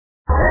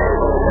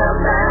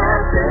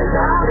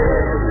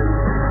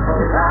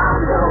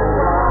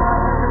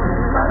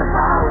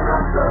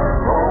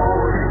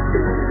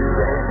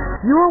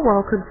You are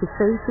welcome to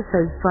Face to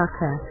Face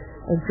broadcast.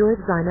 Enjoy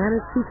the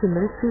dynamic teaching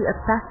ministry of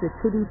Pastor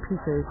T.D.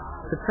 Peters,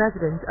 the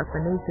President of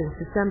the Nations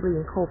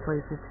Assembly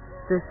Incorporated.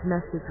 This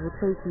message will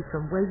take you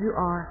from where you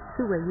are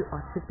to where you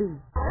ought to be.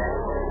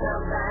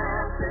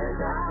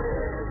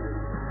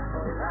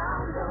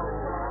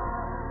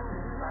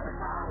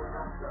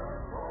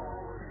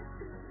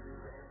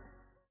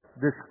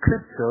 The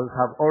scriptures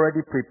have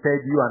already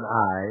prepared you and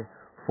I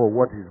for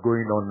what is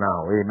going on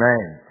now.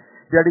 Amen.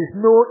 There is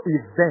no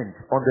event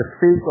on the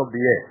face of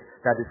the earth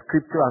that the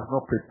scripture has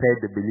not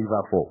prepared the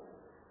believer for.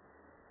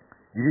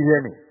 Did you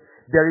hear me?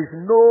 There is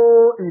no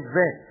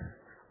event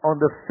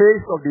on the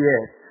face of the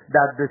earth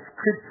that the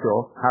scripture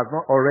has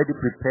not already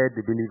prepared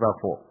the believer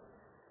for.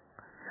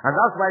 And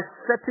that's why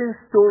certain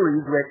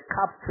stories were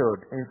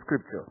captured in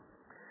scripture.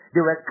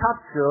 They were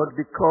captured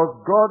because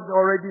God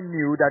already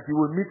knew that you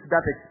will meet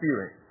that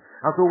experience.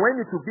 And so when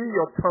it will be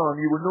your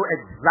turn, you will know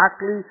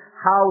exactly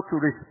how to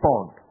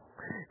respond.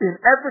 In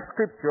every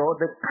scripture,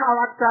 the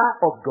character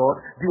of God,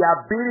 the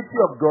ability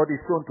of God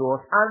is shown to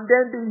us, and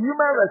then the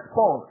human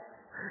response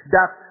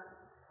that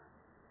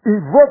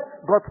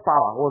evokes God's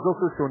power was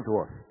also shown to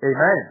us.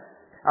 Amen.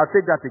 I'll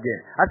take that again.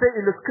 I say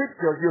in the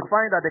scriptures, you'll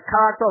find that the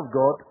character of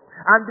God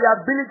and the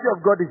ability of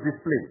God is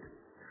displayed.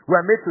 We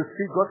are made to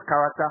see God's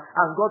character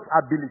and God's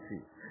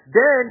ability.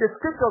 Then the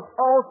scriptures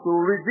also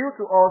reveal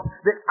to us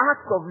the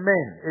acts of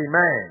men.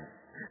 Amen.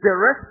 The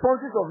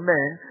responses of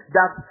men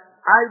that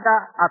either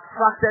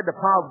attracted the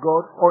power of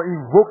God or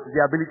invoked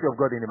the ability of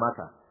God in the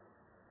matter.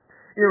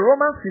 In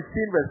Romans 15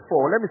 verse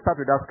 4, let me start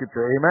with that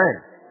scripture. Amen.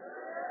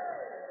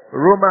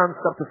 Romans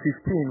chapter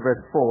 15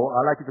 verse 4.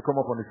 I'd like you to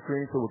come up on the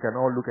screen so we can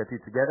all look at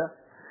it together.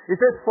 It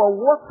says, for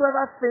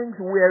whatsoever things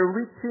were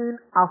written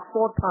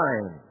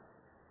aforetime,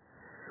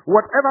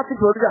 whatever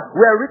things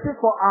were written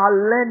for our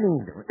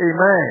learning.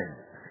 Amen.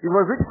 It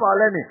was written for our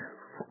learning.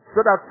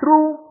 So that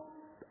through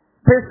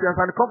patience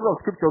and the comfort of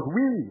scriptures,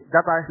 we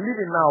that are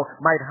living now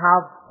might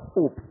have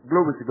hope.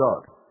 Glory to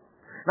God.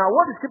 Now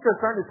what the scripture is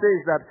trying to say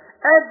is that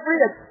every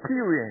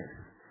experience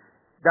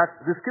that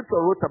the scripture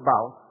wrote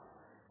about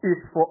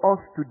is for us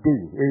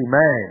today.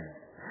 Amen.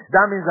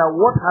 That means that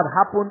what had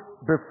happened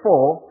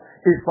before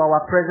is for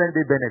our present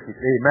day benefit.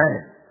 Amen.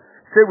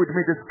 Say with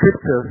me, the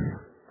scriptures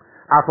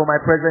are for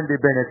my present day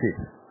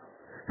benefit.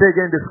 Say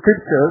again, the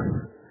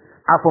scriptures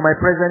are for my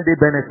present day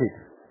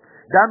benefit.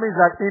 That means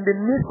that in the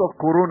midst of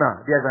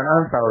Corona, there's an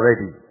answer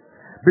already.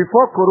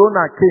 Before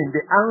Corona came,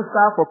 the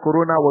answer for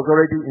Corona was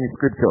already in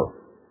scripture.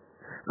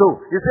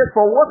 So, it says,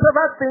 for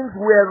whatever things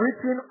were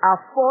written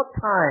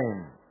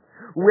aforetime,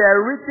 were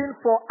written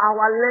for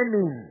our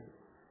learning.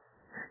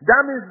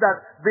 That means that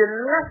the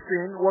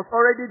lesson was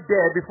already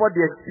there before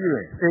the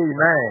experience.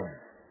 Amen.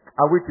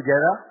 Are we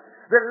together?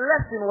 The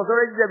lesson was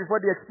already there before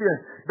the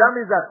experience. That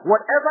means that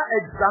whatever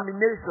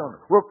examination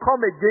will come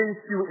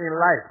against you in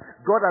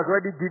life, God has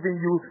already given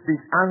you the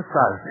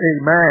answers.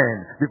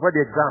 Amen. Before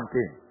the exam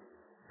came.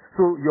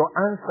 So your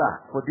answer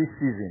for this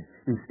season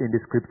is in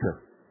the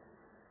scripture.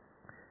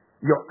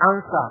 Your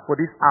answer for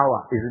this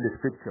hour is in the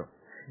scripture.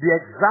 The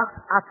exact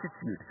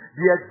attitude,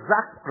 the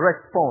exact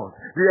response,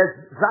 the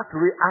exact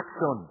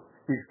reaction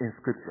is in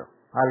scripture.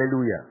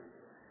 Hallelujah.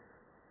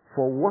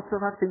 For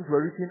whatsoever things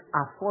were written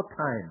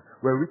aforetime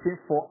were written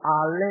for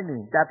our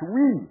learning, that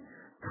we,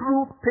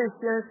 through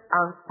patience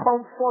and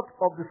comfort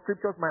of the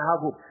scriptures, might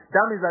have hope.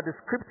 That means that the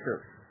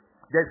scriptures,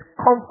 there's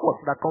comfort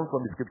that comes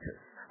from the scriptures.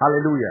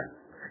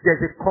 Hallelujah. There's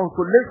a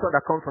consolation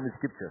that comes from the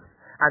scriptures.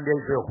 And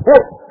there's a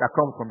hope that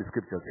comes from the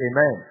scriptures.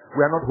 Amen.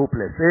 We are not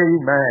hopeless.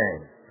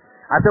 Amen.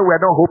 I said we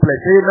are not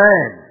hopeless.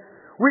 Amen.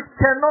 We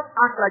cannot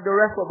act like the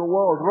rest of the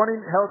world,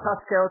 running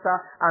helter-skelter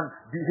and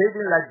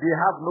behaving like they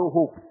have no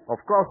hope. Of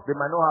course, they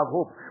might not have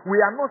hope. We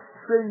are not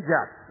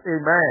strangers,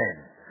 amen,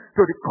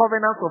 to the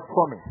covenant of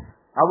promise.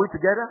 Are we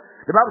together?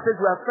 The Bible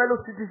says we are fellow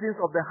citizens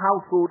of the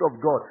household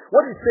of God.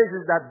 What it says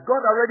is that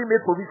God already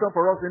made provision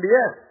for us in the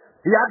earth.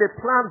 He had a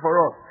plan for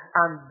us.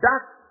 And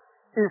that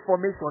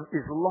information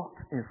is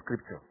locked in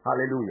scripture.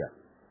 Hallelujah.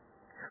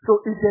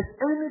 So if there's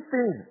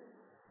anything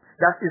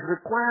that is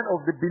required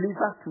of the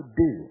believer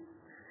today,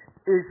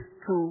 is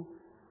to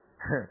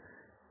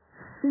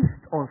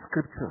feast on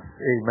scriptures.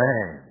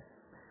 Amen.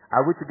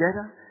 Are we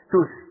together? To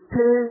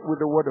stay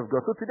with the word of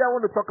God. So today I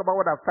want to talk about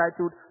what I've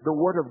titled The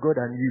Word of God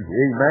and You.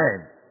 Amen.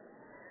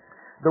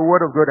 The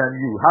Word of God and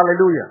You.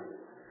 Hallelujah.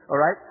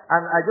 Alright?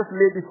 And I just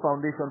laid this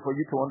foundation for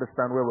you to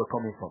understand where we're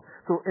coming from.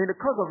 So in the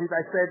course of it,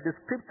 I said the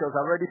scriptures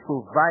have already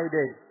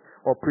provided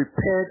or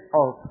prepared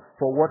us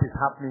for what is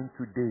happening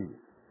today.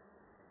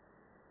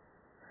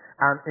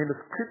 And in the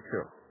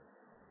scripture,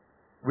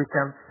 we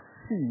can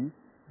see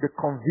the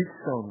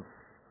convictions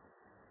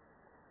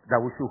that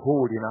we should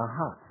hold in our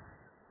hearts,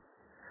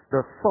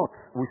 the thoughts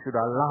we should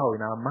allow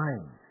in our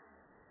minds,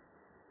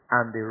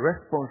 and the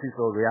responses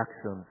or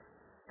reactions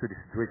to the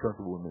situations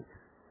we will meet.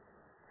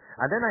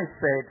 And then I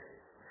said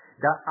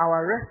that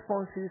our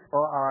responses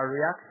or our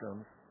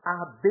reactions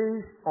are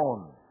based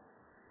on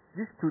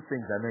these two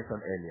things I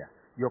mentioned earlier: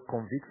 your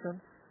convictions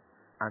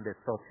and the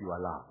thoughts you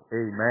allow.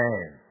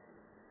 Amen.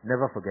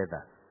 Never forget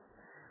that.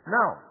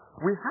 Now,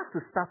 we have to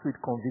start with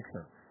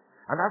convictions.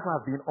 And that's why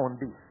I've been on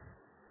this.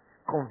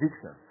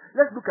 Convictions.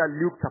 Let's look at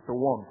Luke chapter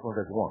 1 from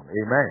verse 1.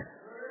 Amen.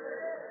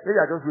 Maybe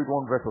I just read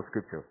one verse of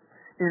scripture.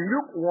 In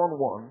Luke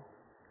 1:1,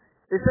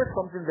 it says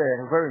something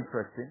there very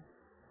interesting.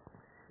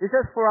 It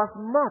says, for as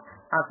much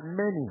as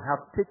many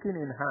have taken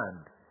in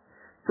hand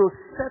to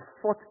set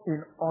forth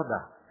in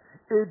order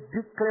a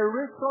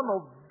declaration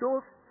of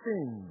those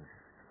things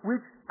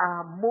which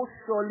are most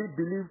surely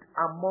believed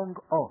among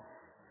us.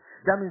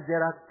 That means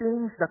there are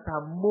things that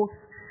are most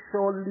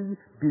surely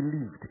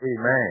believed.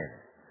 Amen.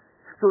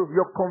 So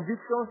your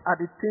convictions are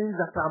the things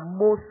that are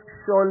most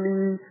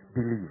surely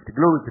believed.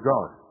 Glory to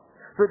God.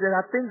 So there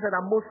are things that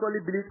are most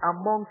surely believed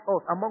amongst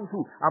us. Amongst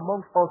who?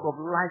 Amongst us of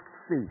like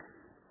faith.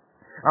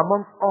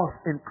 Amongst us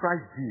in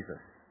Christ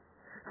Jesus.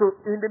 So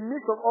in the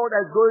midst of all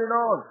that's going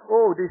on,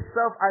 the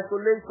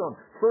self-isolation,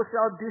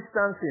 social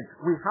distancing,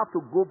 we have to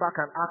go back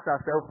and ask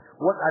ourselves,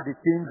 what are the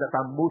things that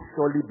are most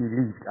surely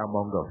believed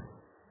among us?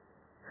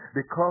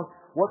 Because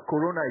what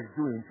Corona is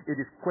doing, it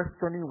is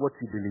questioning what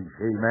you believe.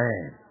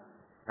 Amen.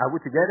 Are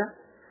we together?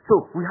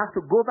 So we have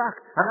to go back.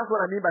 And that's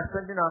what I mean by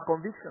strengthening our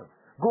convictions.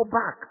 Go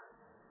back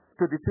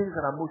to the things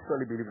that are most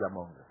surely believed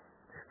among us.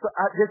 So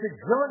there's a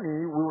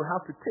journey we will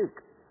have to take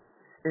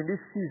in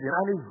this season.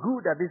 And it's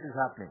good that this is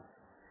happening.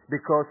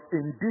 Because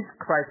in this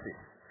crisis,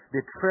 the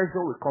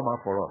treasure will come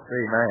out for us.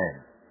 Amen.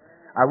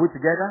 Are we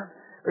together?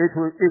 It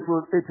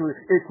will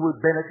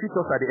benefit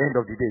us at the end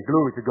of the day.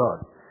 Glory to God.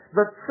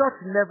 The church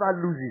never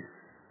loses.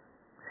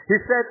 He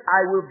said,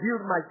 I will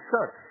build my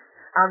church,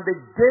 and the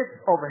gates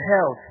of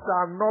hell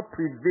shall not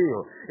prevail.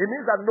 It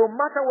means that no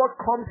matter what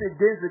comes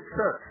against the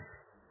church,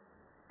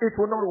 it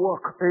will not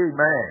work.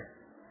 Amen.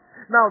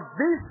 Now,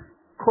 this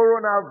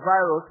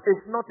coronavirus is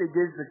not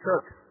against the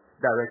church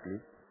directly.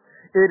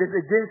 It is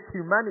against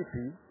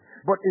humanity,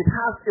 but it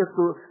has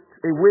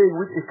a way in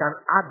which it can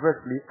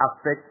adversely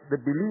affect the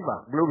believer.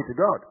 Glory to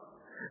God.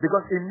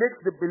 Because it makes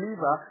the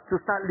believer to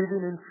start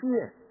living in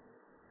fear.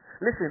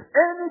 Listen,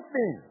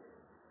 anything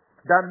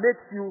that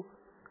makes you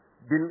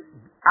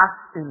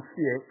act in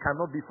fear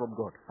cannot be from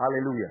God.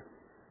 Hallelujah.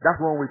 That's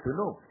one way to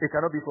know. It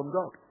cannot be from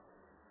God.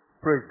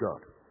 Praise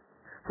God.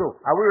 So,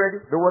 are we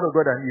ready? The word of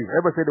God and you.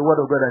 Everybody say the word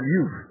of God and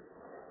you.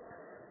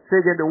 Say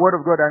again, the word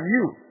of God and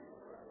you.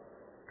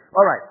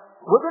 Alright.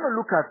 We're going to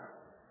look at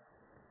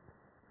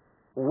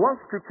one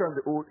scripture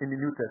in the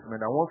New Testament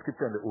and one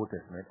scripture in the Old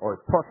Testament, or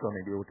a portion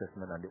in the Old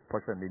Testament and a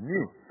portion in the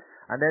New.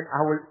 And then I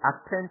will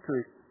attempt to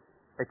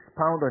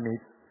expound on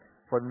it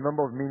for the number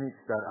of minutes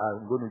that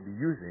I'm going to be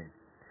using.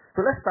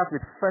 So let's start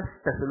with 1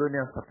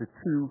 Thessalonians chapter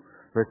 2,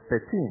 verse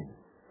 13.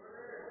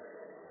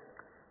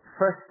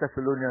 1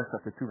 Thessalonians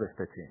chapter 2, verse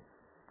 13.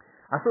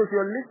 And so if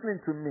you're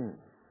listening to me,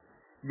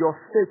 your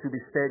faith will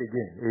be stirred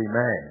again.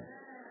 Amen.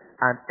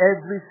 And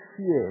every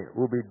fear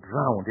will be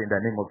drowned in the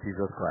name of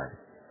Jesus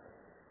Christ.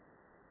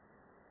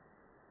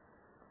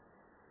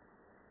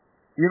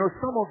 You know,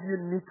 some of you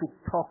need to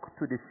talk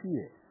to the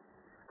fear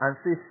and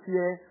say,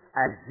 fear,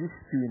 I resist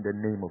you in the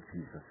name of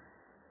Jesus.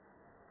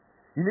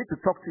 You need to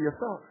talk to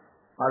yourself.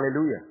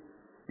 Hallelujah.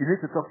 You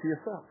need to talk to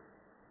yourself.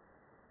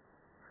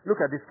 Look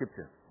at this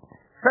scripture.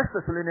 1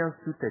 Thessalonians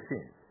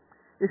 2:13.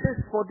 It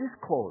says, for this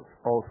cause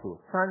also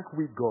thank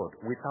we God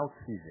without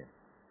ceasing.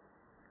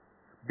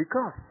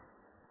 Because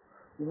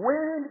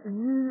when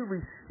ye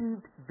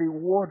received the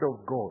word of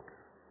God,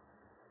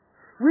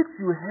 which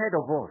you heard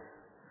of us,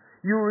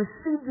 you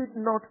received it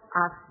not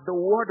as the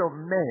word of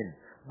men,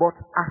 but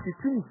as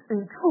it is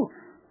in truth,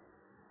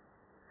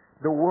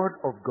 the word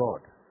of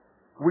God,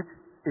 which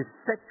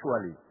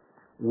effectually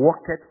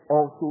worketh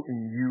also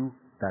in you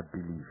that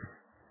believe.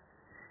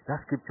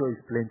 That scripture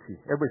is plenty.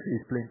 Everybody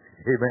is plenty.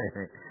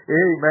 Amen.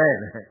 Amen.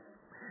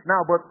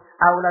 Now, but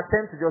I will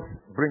attempt to just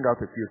bring out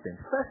a few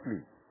things. Firstly,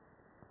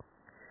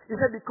 he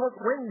said, because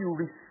when you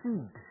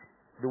received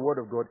the word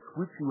of God,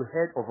 which you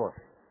heard of us.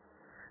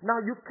 Now,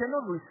 you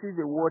cannot receive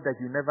a word that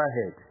you never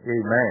heard.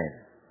 Amen.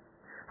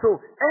 So,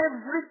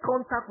 every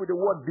contact with the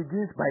word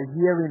begins by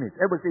hearing it.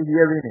 Everybody say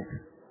hearing it.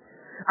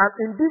 And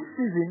in this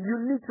season, you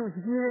need to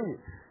hear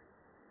it.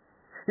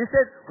 He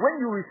said, when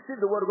you receive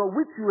the word of God,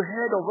 which you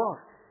heard of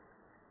us.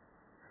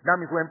 That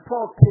means when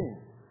Paul came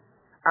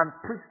and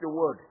preached the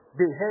word,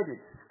 they heard it.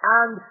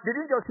 And they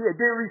didn't just hear,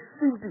 they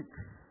received it.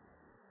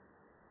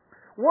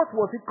 What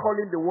was he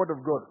calling the word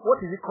of God? What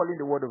is he calling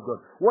the word of God?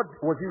 What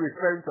was he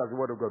referring to as the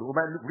word of God? We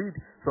might read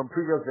some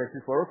previous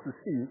verses for us to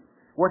see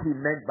what he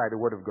meant by the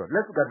word of God.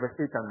 Let's look at verse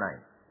 8 and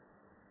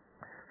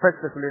 9.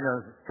 1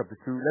 Thessalonians chapter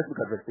 2, let's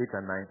look at verse 8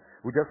 and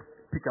 9. We just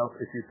pick out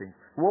a few things.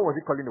 What was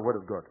he calling the word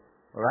of God?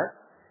 Alright?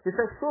 He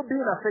says, so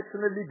being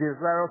affectionately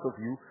desirous of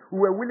you,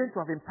 who were willing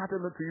to have imparted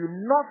unto you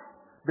not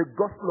the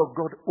gospel of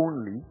God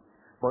only,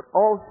 but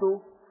also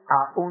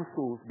our own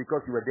souls,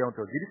 because you were there unto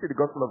us. Did you see the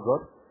gospel of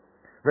God?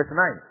 Verse 9.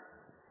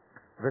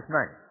 Verse 9.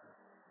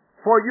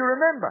 For you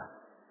remember,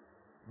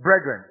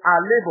 brethren,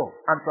 our labor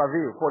and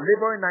travail, for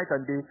laboring night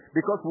and day,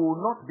 because we will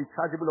not be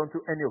chargeable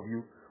unto any of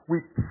you. We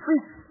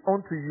preach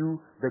unto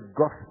you the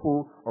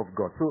gospel of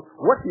God. So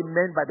what he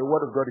meant by the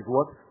word of God is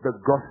what? The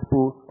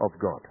gospel of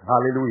God.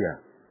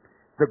 Hallelujah.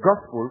 The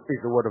gospel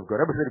is the word of God.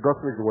 Everybody say the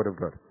gospel is the word of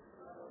God.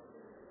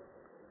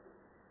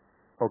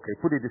 Okay,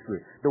 put it this way.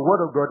 The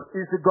word of God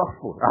is the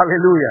gospel.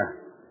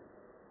 Hallelujah.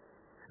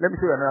 Let me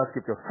show you another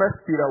scripture.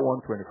 1 Peter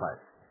 1:25.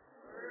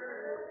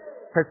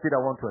 1 Peter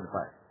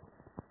 1:25.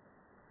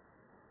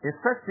 In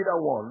 1 Peter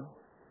 1,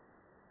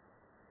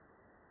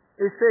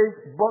 it says,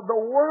 but the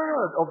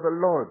word of the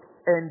Lord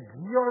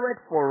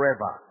endureth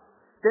forever.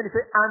 Then it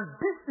says, and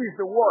this is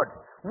the word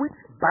which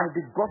by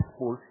the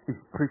gospel is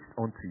preached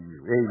unto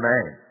you.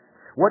 Amen.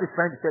 What it's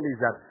trying to tell you is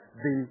that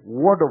the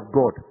word of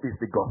God is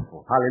the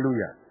gospel.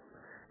 Hallelujah.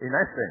 In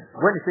essence,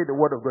 when you say the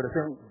word of God, it's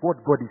saying what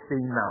God is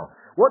saying now.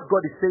 What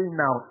God is saying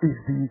now is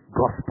the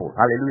gospel.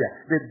 Hallelujah.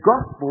 The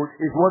gospel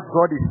is what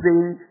God is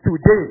saying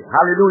today.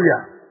 Hallelujah.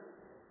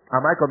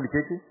 Am I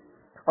communicating?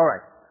 All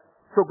right.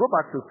 So go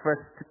back to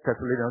 1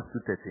 Thessalonians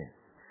 2:13.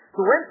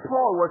 So when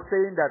Paul was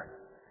saying that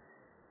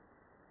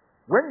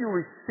when you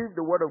receive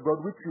the word of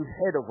God which you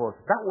heard of us,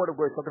 that word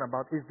of God is talking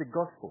about is the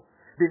gospel.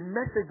 The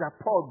message that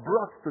Paul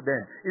brought to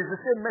them is the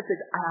same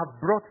message I have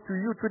brought to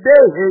you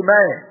today.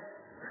 Amen.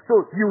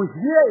 So you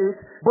hear it,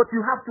 but you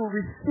have to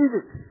receive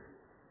it.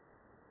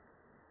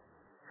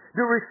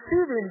 The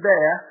receiving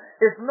there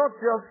is not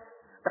just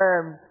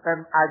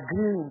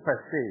agreeing per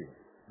se.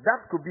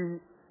 That could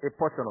be a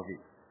portion of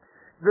it.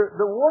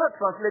 The word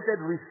translated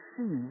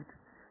received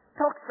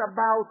talks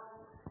about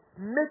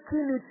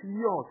making it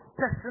yours,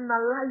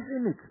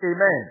 personalizing it.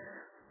 Amen.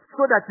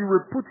 So that you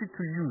will put it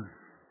to use.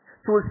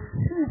 To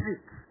seize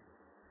it.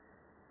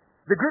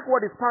 The Greek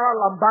word is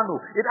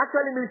paralambano. It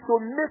actually means to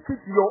make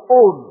it your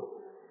own.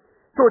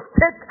 To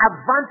take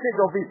advantage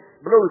of it.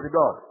 Glory to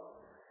God.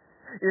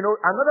 You know,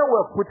 another way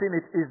of putting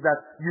it is that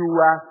you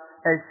are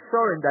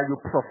ensuring that you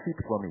profit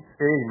from it.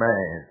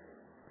 Amen.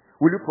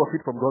 Will you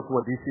profit from God's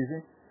word this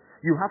season?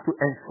 You have to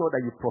ensure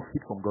that you profit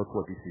from God's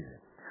word this season.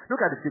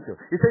 Look at the scripture.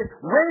 It says,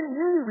 when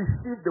ye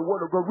receive the word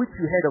of God which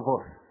you heard of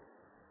us,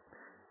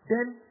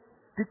 then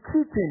the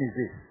key thing is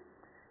this.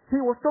 He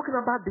was talking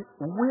about the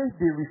way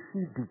they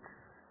received it.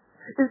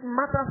 It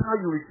matters how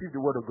you receive the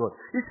word of God.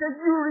 He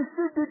said, you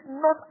received it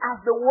not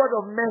as the word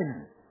of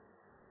men.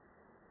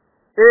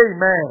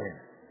 Amen.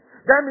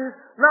 That means,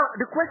 now,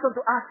 the question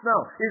to ask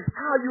now is,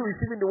 how are you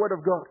receiving the word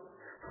of God?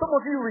 Some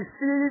of you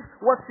receive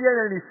what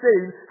CNN is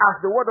saying as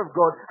the word of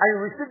God, and you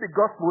receive the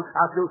gospel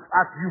as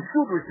you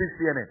should receive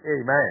CNN.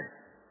 Amen.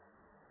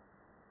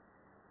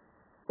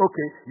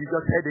 Okay, you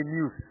just heard the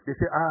news. They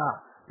say,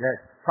 yes,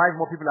 5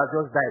 more people have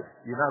just died.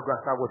 You now go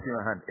and start washing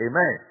your hand.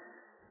 Amen.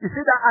 You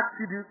see that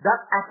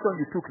action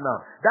you took now?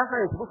 That's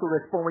how you're supposed to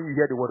respond when you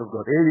hear the word of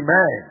God.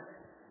 Amen.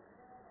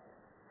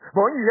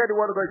 But when you hear the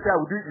word of God, you say, I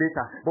will do it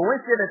later. But when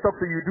CNN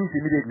talks to you, you do it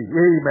immediately.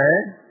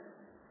 Amen.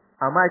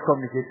 Am I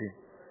communicating?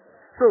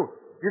 So,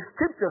 the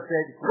scripture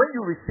said, when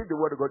you receive the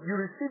word of God, you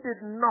receive it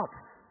not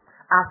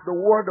as the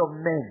word of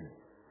men.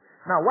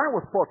 Now, why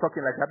was Paul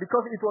talking like that?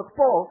 Because it was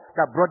Paul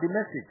that brought the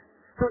message.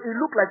 So it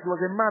looked like it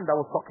was a man that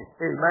was talking.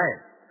 Amen.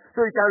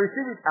 So you can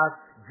receive it as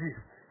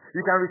gist.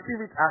 You can receive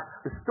it as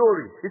a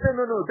story. He said,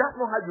 no, that's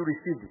not how you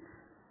receive it.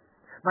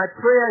 My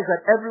prayer is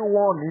that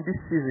everyone in this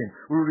season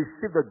will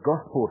receive the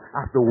gospel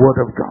as the word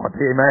of God.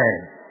 Amen.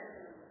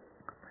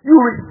 You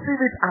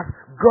receive it as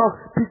God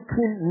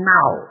speaking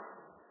now.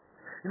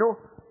 You know,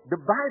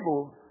 the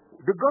Bible,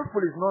 the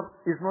gospel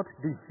is not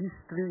the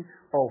history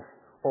of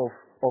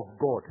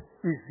God.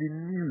 It's the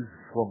news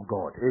from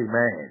God.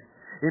 Amen.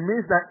 It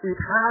means that it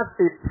has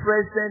a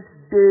present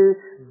day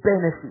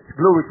benefit.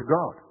 Glory to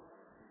God.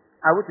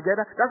 Are we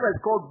together? That's why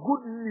it's called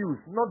good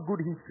news, not good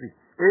history.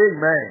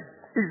 Amen.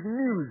 It's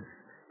news.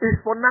 It's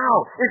for now.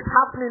 It's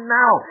happening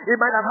now. It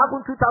might have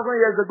happened 2,000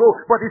 years ago,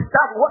 but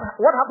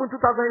what happened 2,000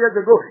 years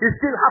ago is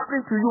still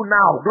happening to you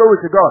now. Glory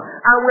to God.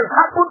 And will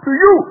happen to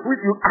you if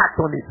you act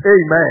on it.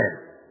 Amen.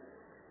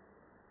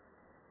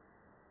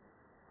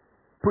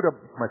 Put up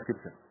my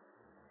scripture.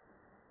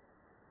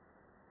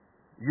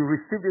 You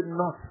received it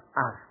not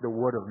as the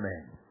word of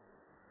man,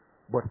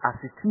 but as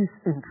it is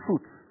in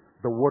truth,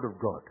 the word of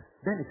God.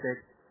 Then he said,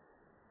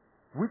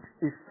 which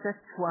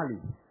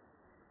effectually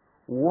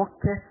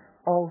worketh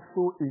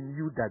also in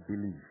you that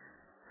believe.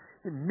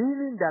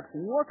 Meaning that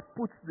what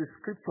puts the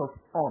scriptures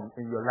on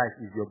in your life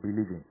is your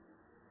believing.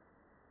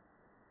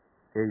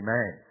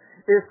 Amen.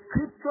 A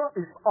scripture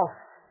is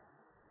off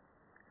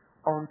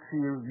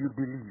until you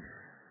believe.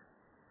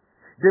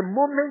 The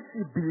moment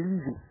you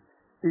believe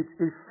it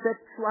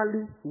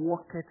effectually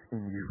worketh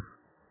in you.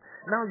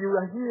 Now you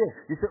are here.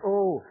 You say,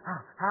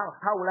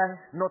 how will I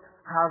not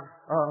have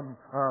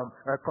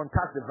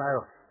contact the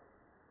virus?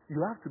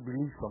 You have to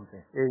believe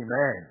something.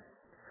 Amen.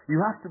 You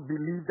have to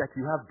believe that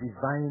you have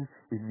divine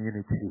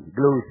immunity.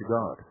 Glory to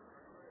God.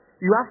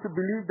 You have to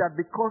believe that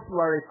because you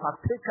are a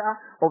partaker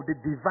of the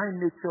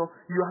divine nature,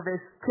 you have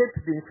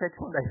escaped the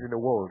infection that is in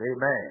the world.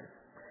 Amen.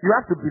 You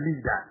have to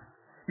believe that.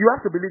 You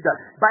have to believe that.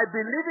 By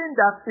believing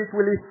that, it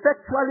will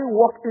effectually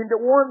work in the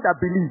one that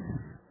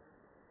believes.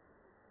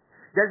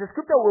 There's a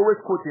scripture we always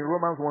quote in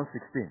Romans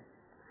 1:16.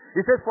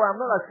 It says, for I'm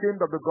not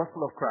ashamed of the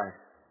gospel of Christ.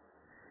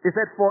 It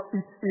said, for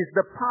it is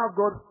the power of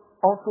God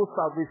unto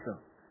salvation.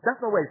 That's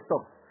not where it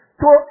stops.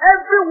 To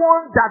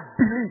everyone that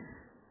believes.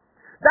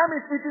 That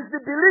means it is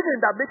the believing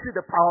that makes it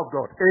the power of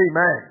God.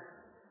 Amen.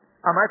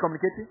 Am I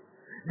communicating?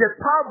 The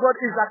power of God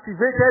is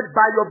activated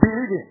by your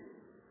believing.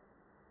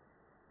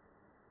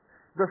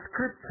 The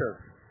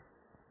scriptures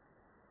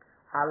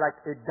are like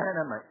a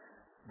dynamite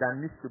that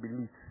needs to be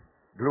lit.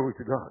 Glory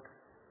to God.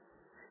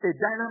 A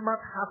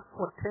dynamite has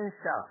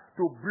potential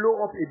to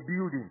blow up a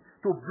building,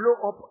 to blow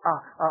up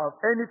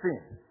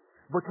anything.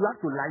 But you have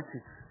to light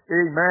it.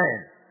 Amen.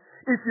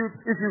 If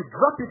you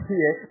drop it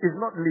here, it's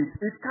not lit.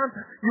 It can't.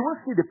 You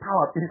won't see the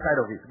power inside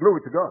of it. Glory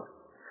to God.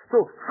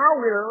 So how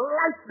we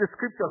light the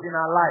scriptures in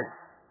our life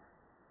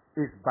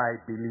is by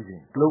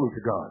believing. Glory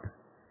to God.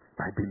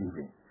 By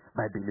believing.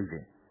 By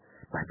believing.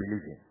 By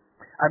believing.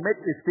 I made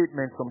a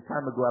statement some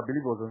time ago, I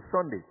believe it was on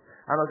Sunday,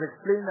 and I was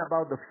explaining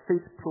about the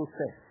faith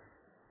process.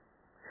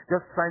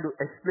 Just trying to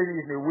explain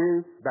it in a way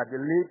that the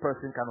lay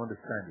person can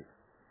understand it.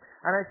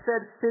 And I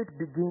said faith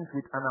begins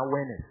with an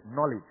awareness,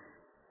 knowledge.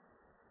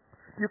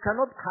 You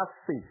cannot have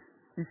faith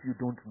if you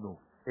don't know.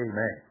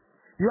 Amen.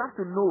 You have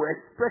to know,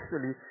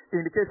 especially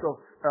in the case of,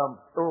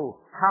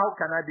 how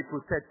can I be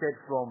protected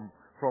from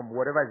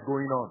whatever is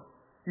going on?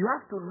 You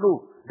have to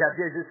know that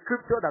there is a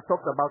scripture that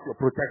talks about your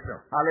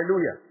protection.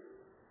 Hallelujah.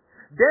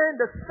 Then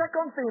the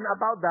second thing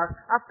about that,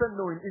 after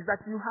knowing, is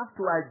that you have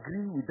to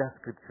agree with that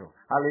scripture.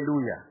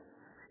 Hallelujah.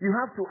 You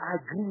have to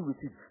agree with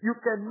it. You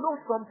can know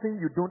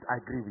something you don't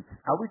agree with.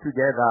 Are we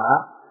together?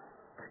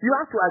 You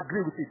have to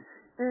agree with it.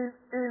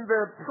 In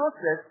the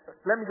process,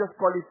 let me just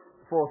call it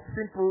for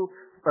simple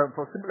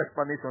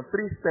explanation,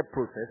 3-step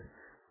process: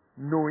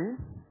 knowing,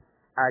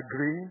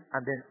 agreeing,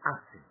 and then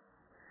acting.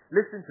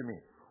 Listen to me.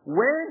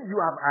 When you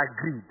have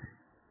agreed,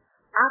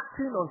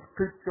 acting on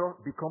scripture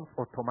becomes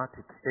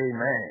automatic.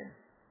 Amen.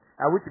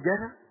 Are we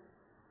together?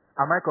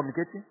 Am I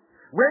communicating?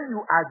 When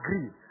you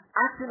agree,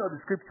 acting on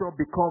the scripture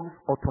becomes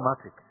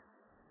automatic.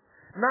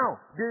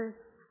 Now, the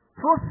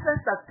process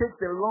that takes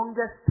the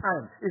longest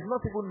time is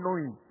not even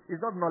knowing. It's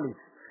not knowledge.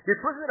 The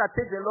process that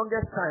takes the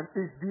longest time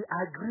is the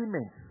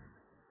agreement.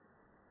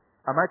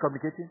 Am I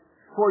communicating?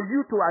 For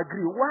you to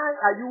agree. Why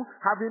are you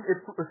having the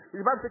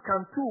Bible says,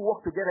 can two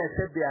work together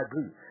except they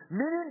agree?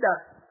 Meaning that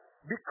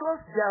because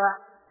there are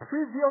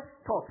previous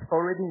thoughts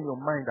already in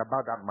your mind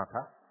about that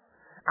matter,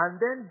 and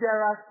then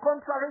there are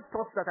contrary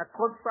thoughts that are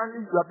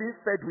constantly you are being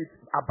fed with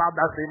about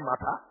that same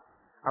matter.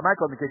 Am I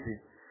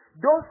communicating?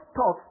 Those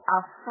thoughts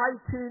are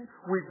fighting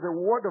with the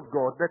word of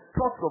God, the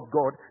thoughts of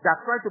God that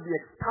are trying to be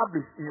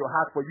established in your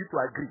heart for you to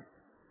agree.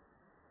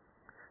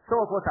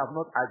 Some of us have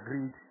not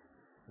agreed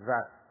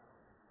that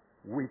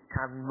we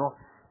cannot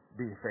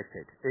be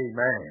infected.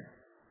 Amen.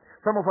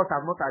 Some of us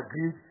have not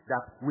agreed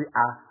that we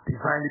are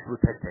divinely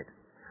protected.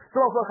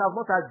 Some of us have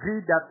not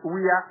agreed that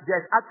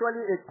there's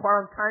actually a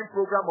quarantine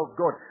program of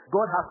God.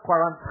 God has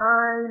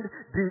quarantined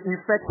the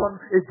infection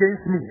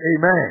against me.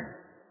 Amen.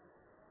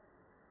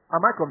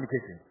 Am I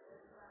communicating?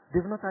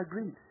 They've not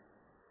agreed.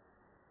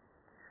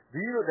 Do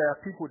you know there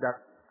are people that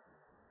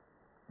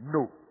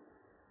know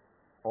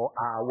or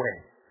are aware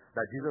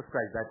that Jesus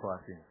Christ died for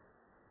our sins,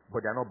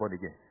 but they are not born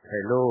again?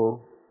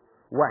 Hello?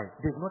 Why?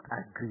 They've not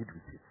agreed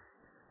with it.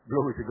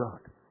 Glory to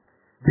God.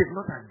 They've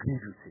not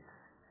agreed with it.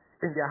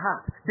 In their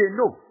heart, they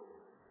know.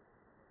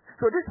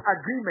 So this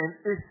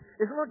agreement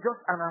is not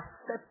just an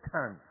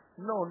acceptance.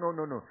 No.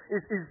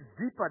 It's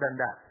deeper than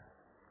that.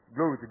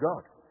 Glory to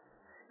God.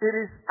 It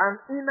is an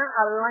inner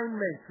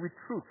alignment with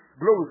truth.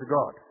 Glory to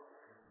God.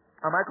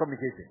 Am I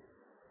communicating?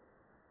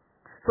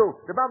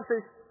 So the Bible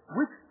says,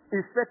 which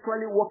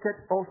effectually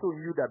worketh also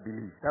in you that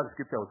believe. That's the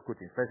scripture I was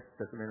quoting, 1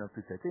 Thessalonians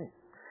 2:13.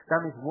 That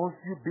means once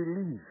you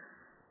believe,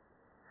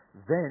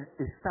 then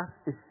it starts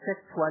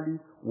effectually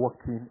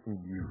working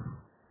in you.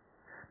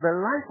 The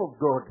life of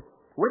God,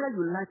 whether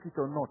you like it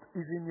or not,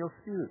 is in your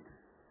spirit.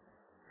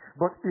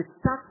 But it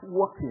starts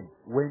working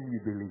when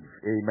you believe.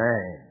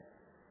 Amen.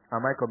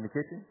 Am I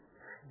communicating?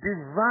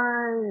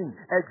 Divine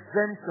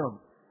exemption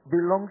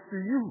belongs to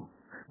you.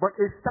 But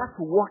it starts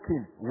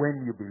working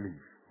when you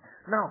believe.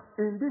 Now,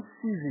 in this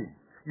season,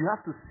 you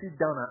have to sit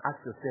down and ask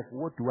yourself,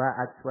 what do I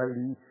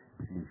actually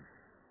believe?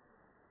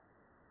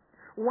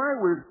 Why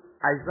will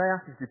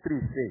Isaiah 53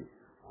 say,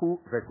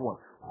 verse 1,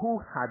 who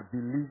had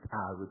believed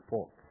our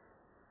report?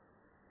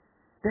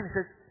 Then it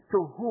says,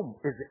 to whom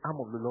is the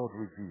arm of the Lord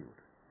revealed?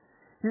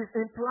 He's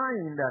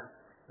implying that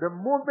the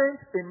moment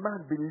a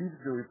man believes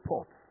the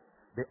report,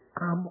 the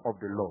arm of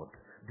the Lord,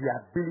 the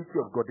ability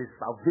of God, the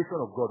salvation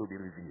of God will be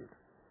revealed.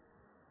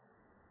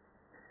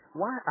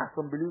 Why are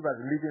some believers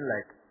living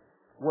like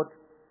what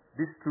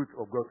this truth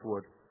of God's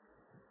word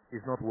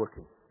is not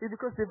working? It's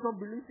because they've not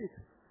believed it.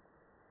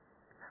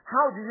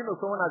 How do you know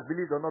someone has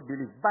believed or not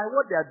believed? By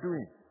what they are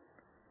doing.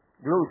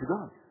 Glory to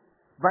God.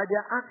 By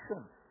their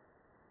actions.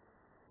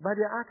 By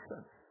their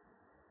actions.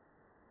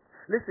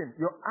 Listen,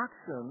 your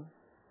action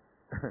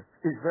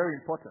is very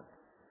important.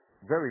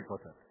 Very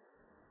important.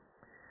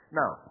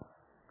 Now,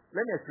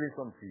 let me explain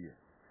something to you.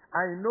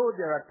 I know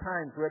there are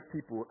times where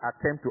people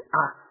attempt to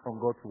act on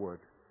God's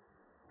word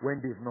when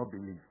they've not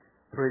believed.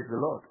 Praise the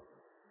Lord.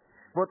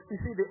 But you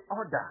see, the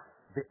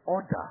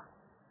order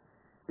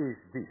is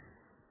this.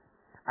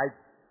 I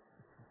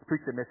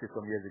preached a message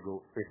some years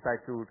ago. It's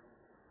titled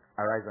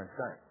Arise and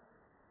Shine.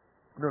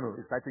 No,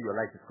 it's titled Your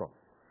Light is Come.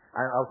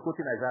 And I was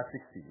quoting Isaiah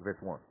 60,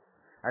 verse 1.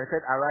 And it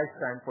said, Arise,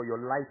 shine, for your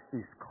light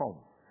is come,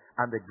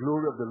 and the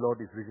glory of the Lord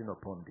is risen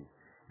upon thee.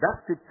 That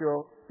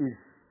scripture is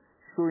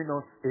showing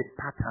us a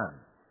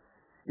pattern.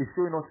 It's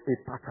showing us a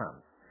pattern.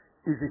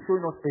 It's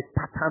showing us a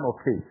pattern of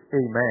faith.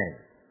 Amen.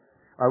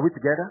 Are we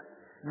together?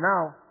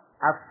 Now,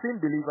 I've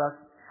seen believers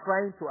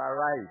trying to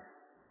arise,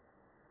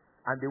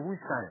 and they won't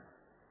shine.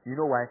 You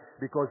know why?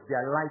 Because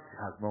their light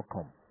has not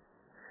come.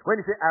 When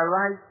you say,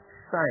 arise,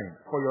 shine,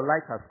 for your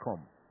light has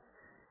come.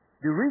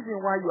 The reason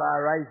why you are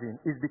arising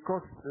is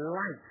because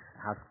light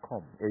has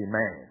come.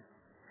 Amen.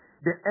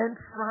 The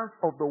entrance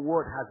of the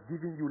word has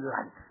given you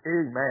light.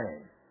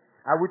 Amen.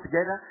 Are we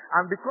together?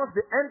 And because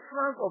the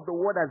entrance of the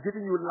word has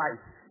given you light,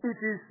 it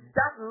is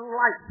that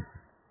light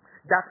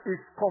that is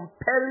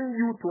compelling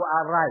you to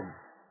arise.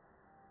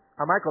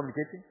 Am I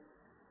communicating?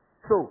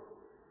 So,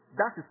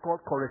 that is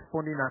called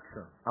corresponding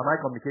action. Am I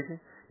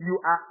communicating?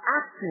 You are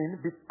acting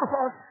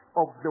because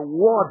of the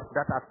word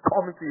that has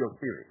come into your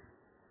spirit.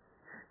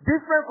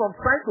 Different from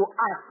trying to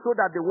act so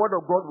that the word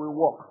of God will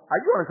work.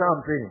 Are you understand what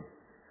I'm saying?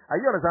 Are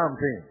you understand what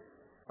I'm saying?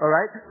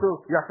 Alright? So,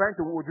 you are trying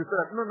to do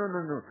that. No.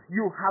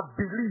 You have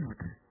believed.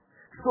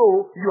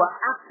 So, you are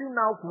acting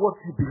out what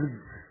you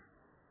believe.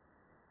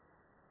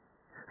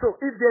 So,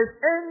 if there's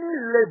any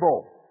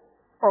labor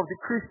of the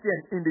Christian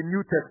in the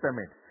New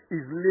Testament,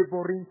 is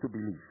laboring to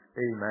believe.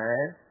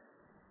 Amen.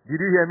 Did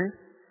you hear me?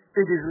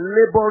 It is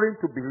laboring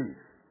to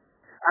believe.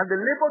 And the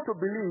labor to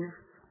believe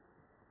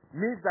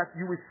means that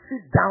you will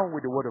sit down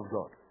with the word of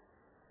God.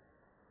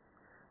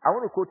 I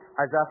want to quote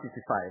Isaiah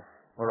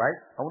 55. Alright?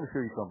 I want to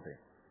show you something.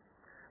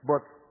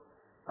 But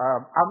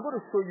I'm going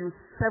to show you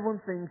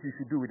 7 things you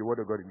should do with the word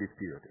of God in this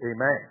period.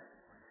 Amen.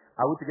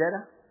 Are we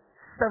together?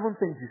 7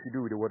 things you should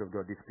do with the word of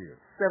God this period.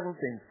 7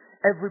 things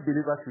every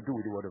believer should do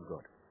with the word of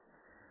God.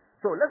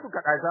 So let's look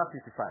at Isaiah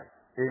 55.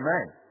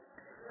 Amen.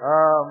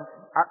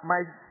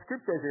 My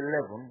scripture is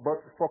 11,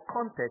 but for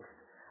context,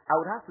 I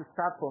would have to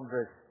start from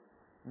verse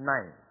 9.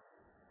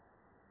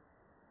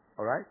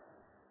 Alright?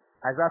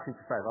 Isaiah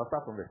 55. I'll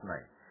start from verse 9.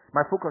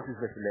 My focus is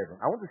verse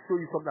 11. I want to show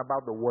you something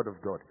about the word of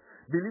God.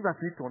 Believers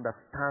need to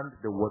understand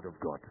the word of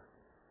God.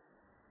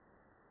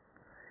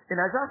 In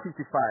Isaiah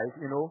 55,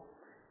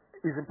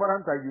 it's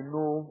important that you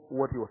know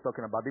what he was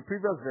talking about. The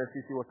previous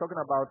verses, he was talking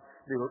about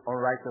the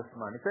unrighteous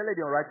man. He said, let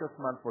the unrighteous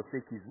man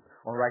forsake his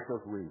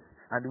unrighteous ways,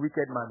 and the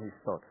wicked man his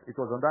thoughts. It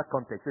was on that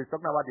context. So he's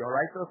talking about the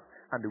unrighteous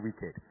and the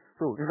wicked.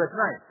 So, in verse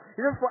 9,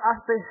 he says, for as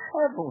the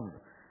heavens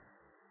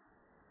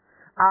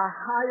are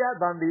higher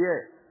than the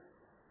earth,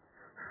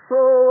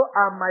 so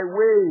are my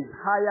ways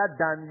higher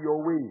than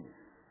your ways.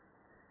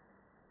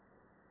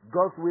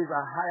 God's ways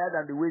are higher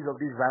than the ways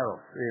of this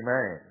virus.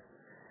 Amen.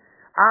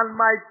 And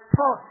my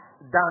thoughts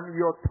than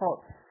your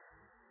thoughts.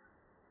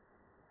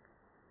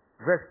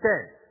 Verse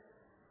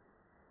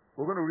 10.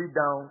 We're going to read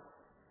down.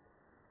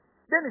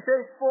 Then he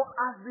says, for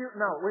as the...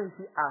 Now, when you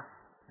see as,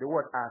 the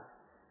word as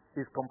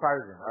is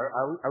comparison.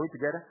 Are we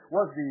together?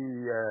 What's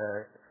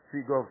the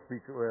figure of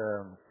speech?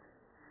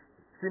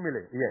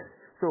 Simile. Yes.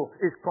 So,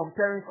 it's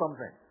comparing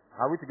something.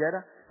 Are we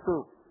together?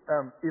 So,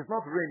 it's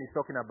not rain he's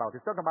talking about.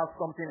 He's talking about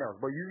something else,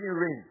 but using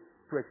rain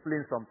to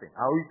explain something.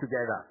 Are we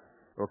together?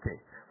 Okay.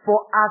 For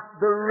as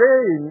the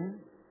rain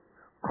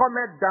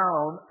cometh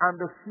down and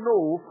the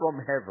snow from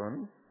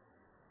heaven,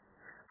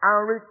 and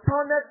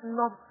returneth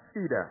not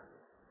thither.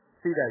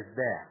 Thither is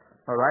there.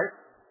 Alright?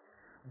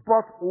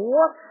 But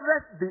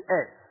watereth the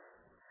earth,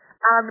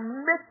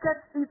 and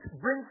maketh it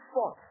bring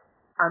forth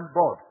and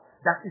bud,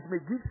 that it may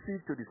give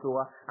seed to the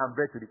sower and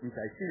bread to the eater.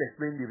 I still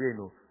explain the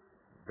rain.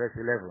 Verse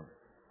 11.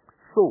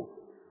 So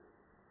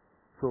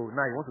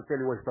now he wants to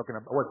tell you what he's talking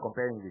about, what he's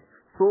comparing with.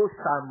 So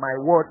shall my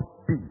word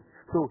be.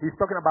 So he's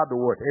talking about the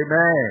word.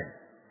 Amen.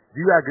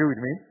 Do you agree with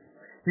me?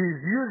 He's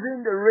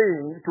using the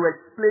rain to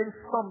explain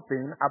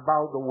something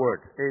about the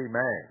word.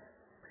 Amen.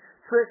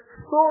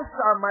 So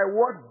shall my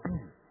word be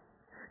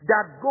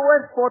that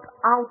goeth forth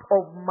out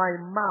of my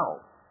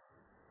mouth.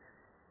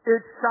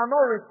 It shall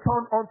not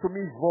return unto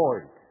me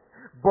void,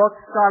 but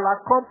shall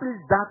accomplish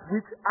that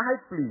which I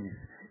please.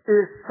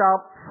 It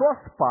shall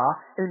prosper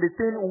in the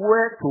thing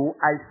whereto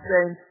I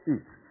send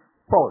it.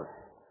 Pause.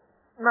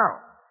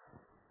 Now,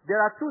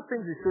 there are 2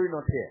 things he's showing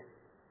us here.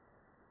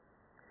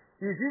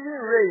 He's using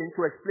rain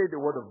to explain the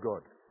word of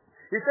God.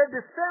 He said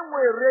the same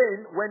way rain,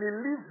 when it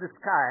leaves the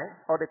sky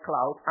or the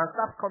cloud and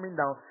starts coming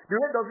down, the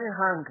rain doesn't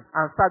hang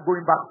and start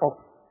going back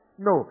up.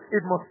 No,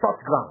 it must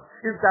touch ground.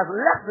 If it has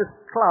left the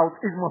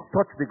cloud, it must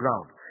touch the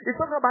ground. It's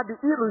talking about the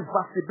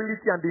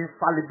irreversibility and the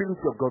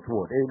infallibility of God's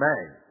word.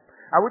 Amen.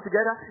 Are we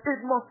together? It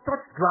must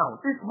touch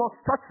ground. It must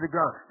touch the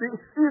ground.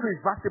 It's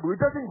irreversible.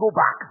 It doesn't go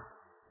back.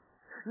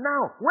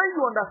 Now, when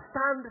you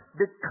understand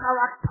the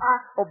character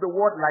of the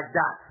word like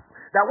that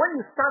when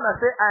you stand and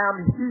say, I am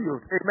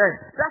healed, amen,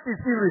 that is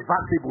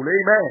irreversible,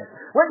 amen.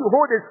 When you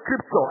hold a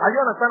scripture, and you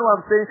understand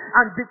what I'm saying,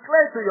 and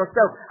declare to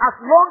yourself, as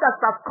long as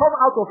that come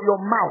out of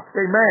your mouth,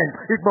 amen,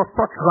 it must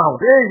touch ground,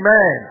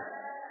 amen.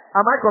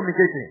 Am I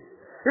communicating?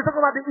 He's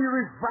talking about the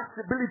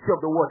irreversibility of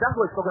the word. That's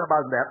what he's talking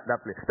about in that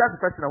place. That's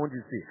the first thing I want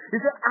you to see. He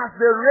said, as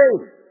the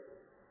rain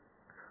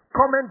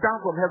coming down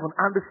from heaven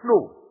and the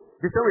snow,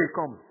 the same way it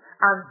comes,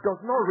 and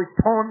does not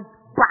return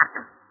back.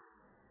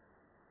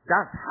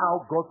 That's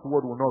how God's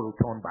word will not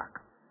return back.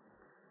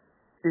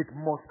 It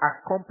must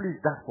accomplish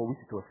that for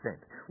which it was sent.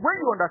 When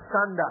you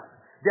understand that,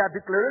 there are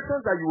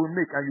declarations that you will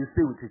make and you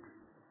stay with it.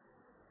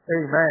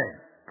 Amen.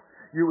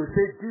 You will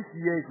say, this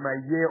year is my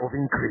year of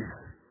increase.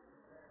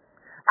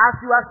 As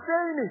you are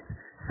saying it,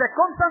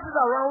 circumstances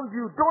around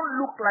you don't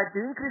look like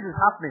the increase is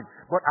happening.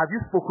 But have you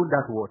spoken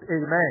that word?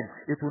 Amen.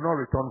 It will not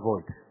return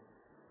void.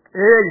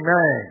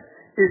 Amen.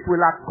 It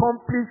will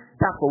accomplish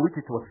that for which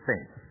it was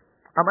sent.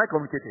 Am I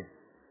communicating?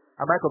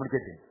 Am I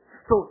communicating?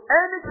 So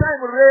anytime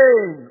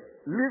rain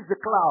leaves the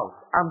clouds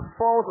and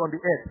falls on the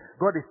earth,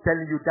 God is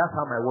telling you that's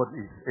how my word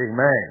is.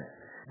 Amen.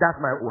 That's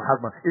my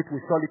husband. It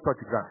will surely touch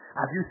the ground.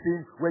 Have you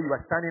seen where you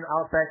are standing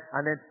outside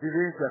and then the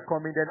rains were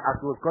coming, then as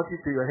it was cutting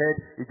to your head,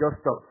 it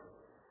just stops.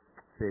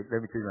 Say,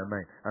 let me change my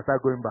mind. And start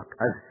going back.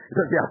 It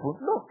doesn't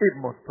happen. No, it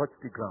must touch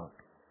the ground.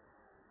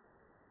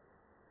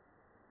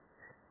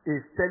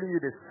 It's telling you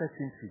the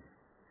certainty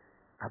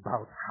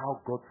about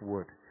how God's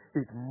word,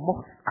 it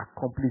must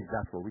accomplish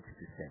that for which it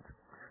is sent.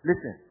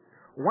 Listen,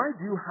 why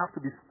do you have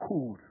to be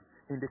schooled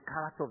in the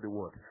character of the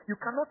word? You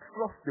cannot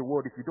trust the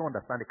word if you don't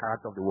understand the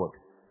character of the word.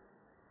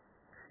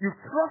 You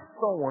trust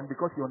someone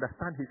because you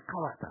understand his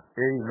character.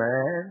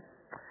 Amen.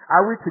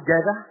 Are we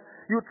together?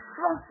 You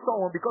trust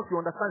someone because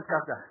you understand his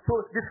character. So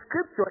the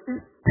scripture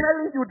is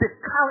telling you the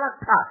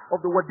character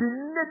of the word, the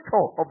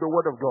nature of the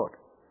word of God.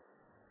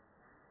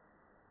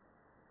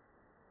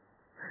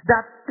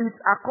 That it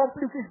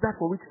accomplishes that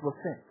for which it was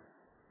sent.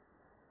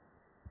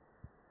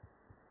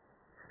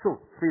 So,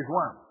 phase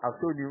one, I've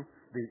shown you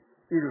the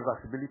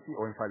irreversibility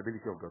or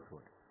infallibility of God's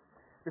word.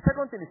 The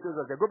second thing it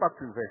shows us, go back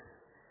to verse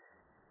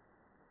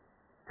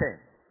 10.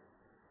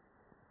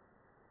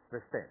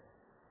 Verse 10.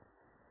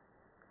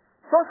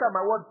 So shall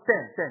my word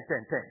 10.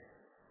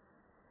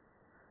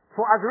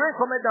 For as the rain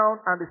cometh down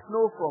and the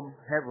snow from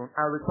heaven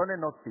and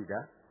returneth not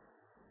thither,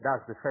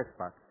 that's the first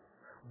part.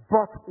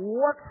 But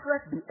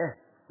watereth the earth.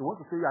 We want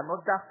to show you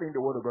another thing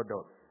the word of God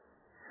does.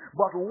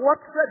 But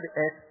watereth the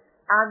earth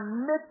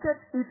and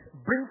maketh it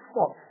bring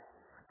forth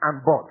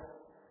and bud.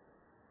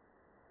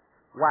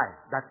 Why?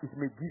 That it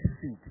may give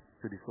seed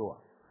to the sower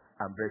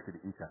and bread to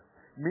the eater.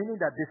 Meaning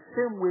that the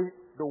same way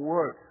the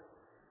word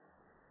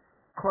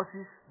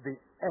causes the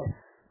earth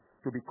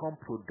to become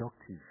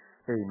productive.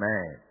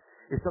 Amen.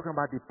 It's talking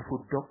about the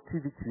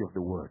productivity of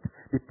the word.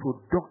 The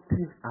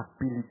productive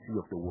ability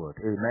of the word.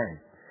 Amen.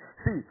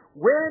 See,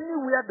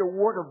 anywhere the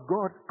word of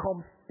God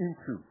comes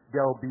into,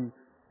 there will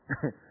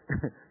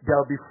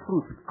be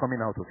fruit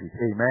coming out of it.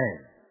 Amen.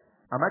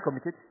 Am I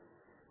communicating?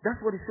 That's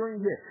what he's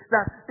showing here.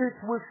 That it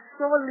will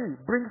surely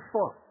bring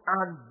forth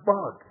and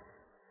bud.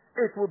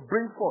 It will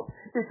bring forth.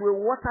 It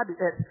will water the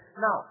earth.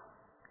 Now,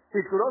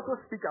 it could also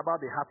speak about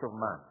the heart of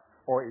man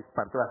or its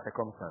particular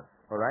circumstance.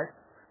 Alright?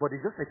 But it's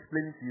just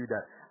explaining to you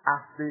that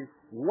as the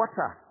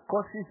water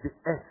causes the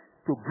earth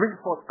to bring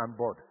forth and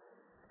bud,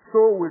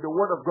 so will the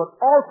word of God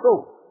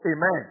also.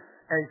 Amen.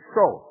 And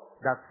so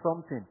that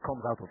something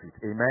comes out of it.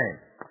 Amen.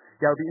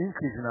 There will be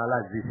increase in our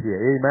lives this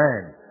year.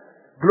 Amen.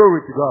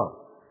 Glory to God.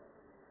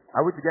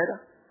 Are we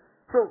together?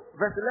 So,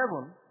 verse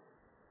 11,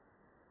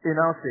 it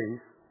now says,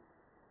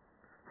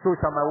 so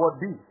shall my word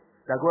be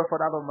that goeth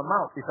forth out of my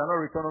mouth. It shall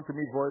not return unto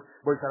me void,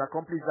 but it shall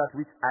accomplish that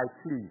which I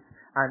please.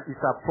 And it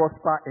shall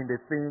prosper in the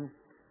thing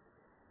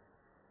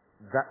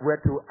that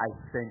whereto I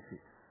sent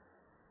it.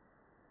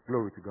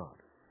 Glory to God.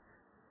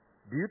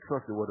 Do you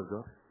trust the word of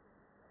God?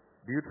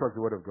 Do you trust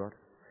the word of God?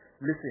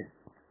 Listen.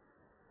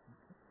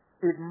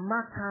 It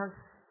matters.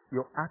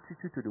 Your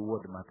attitude to the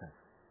word matters.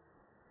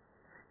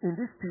 In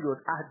this period,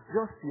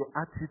 adjust your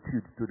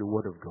attitude to the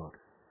word of God.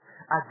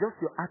 Adjust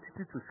your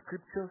attitude to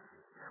scriptures.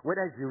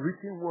 Whether it's the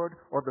written word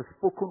or the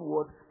spoken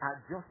word,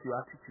 adjust your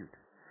attitude.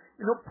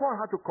 You know, Paul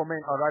had to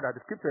commend, or rather, the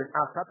scripture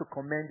had to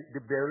commend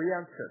the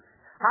Berean church.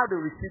 How they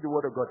received the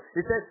word of God. He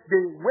said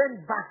they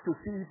went back to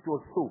see it was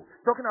so.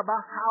 Talking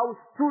about how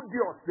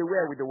studious they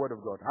were with the word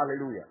of God.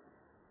 Hallelujah.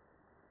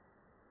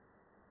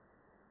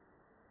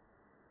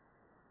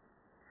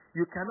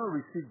 You cannot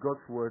receive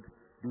God's word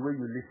the way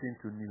you listen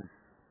to news.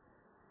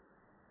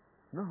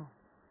 No.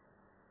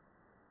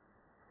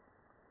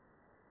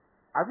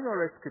 Have you not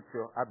read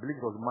scripture? I believe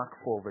it was Mark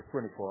 4 verse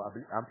 24,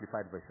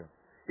 amplified version.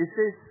 It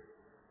says,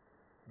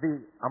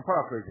 I'm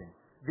paraphrasing,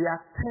 the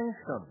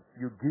attention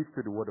you give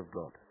to the word of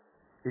God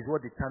is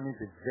what determines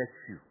the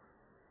virtue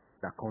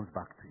that comes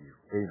back to you.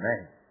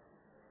 Amen.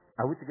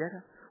 Are we together?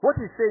 What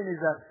he's saying is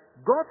that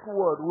God's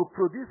word will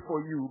produce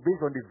for you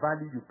based on the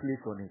value you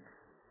place on it.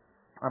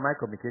 Am I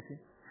communicating?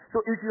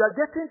 So if you are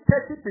getting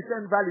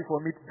 30% value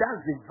from it,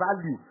 that's the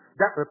value,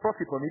 that's the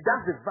profit from it,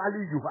 that's the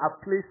value you have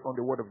placed on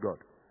the word of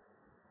God.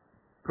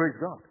 Praise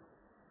God.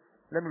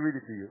 Let me read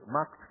it to you.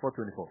 Mark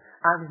 4:24.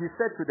 And he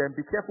said to them,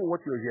 be careful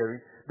what you're hearing.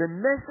 The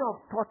measure of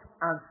thought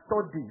and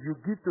study you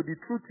give to the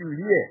truth you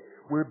hear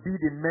will be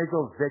the measure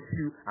of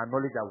virtue and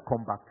knowledge that will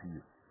come back to you.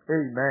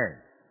 Amen.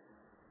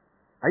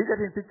 Are you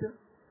getting the picture?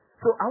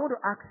 So I want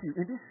to ask you,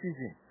 in this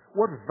season,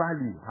 what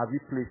value have you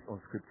placed on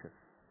scriptures?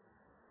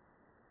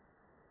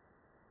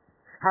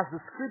 Has the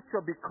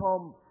scripture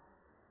become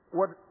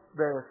what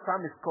the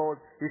psalmist called?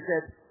 He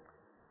said,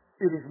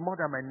 it is more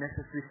than my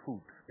necessary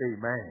food.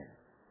 Amen.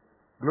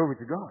 Glory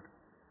to God.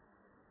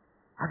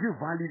 Have you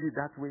valued it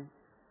that way?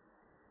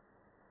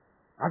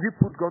 Have you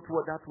put God's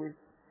word that way?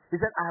 He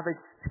said, I have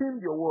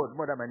esteemed your word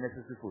more than my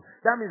necessary food.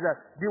 That means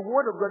that the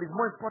word of God is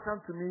more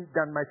important to me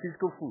than my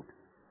physical food.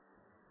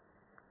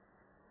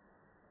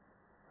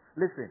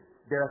 Listen,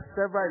 there are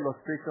several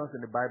illustrations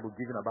in the Bible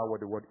given about what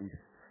the word is.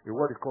 The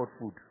word is called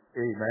food.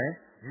 Amen.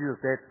 Jesus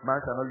said,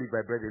 man shall not live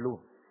by bread alone.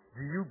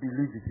 Do you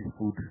believe it is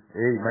food?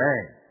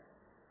 Amen.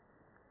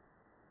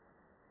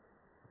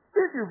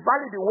 If you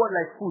value the word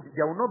like food,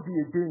 there will not be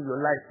a day in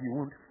your life you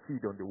won't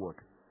feed on the word.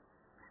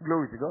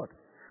 Glory to God.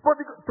 But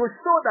to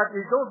show that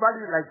you don't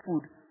value it like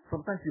food,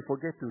 sometimes you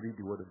forget to read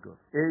the word of God.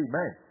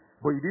 Amen.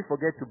 But you didn't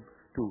forget to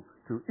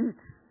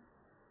eat.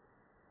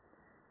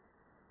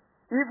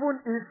 Even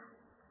if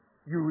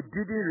you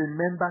didn't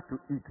remember to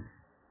eat,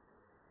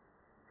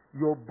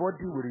 your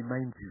body will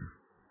remind you.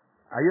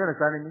 Are you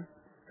understanding me?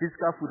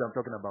 Physical food I'm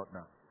talking about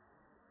now.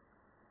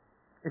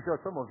 In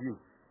short, some of you,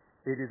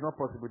 it is not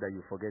possible that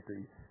you forget to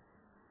eat.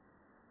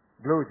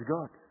 Glory to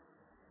God.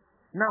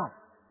 Now,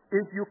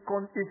 if you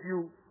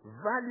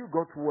value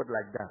God's word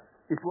like that,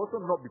 it will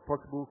also not be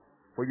possible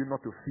for you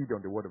not to feed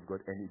on the word of God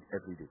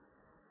every day.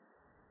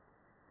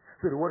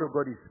 So the word of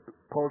God is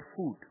called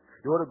food.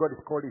 The word of God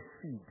is called a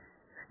seed.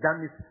 That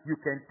means you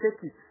can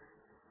take it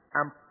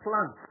and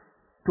plant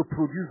to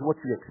produce what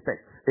you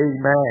expect.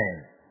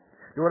 Amen.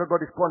 The word of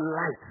God is called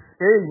light.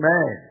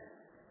 Amen.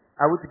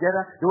 Are we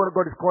together? The word of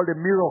God is called a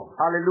mirror.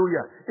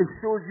 Hallelujah. It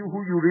shows you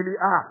who you really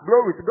are.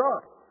 Glory to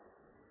God.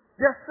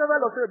 There are several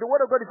of them. The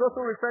word of God is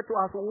also referred to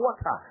as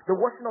water. The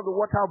washing of the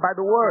water by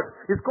the word.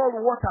 It's called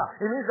water.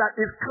 It means that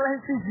it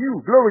cleanses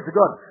you. Glory to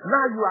God.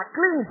 Now you are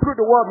clean through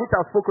the word which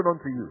I've spoken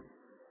unto you.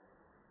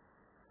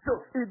 So,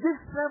 it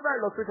gives several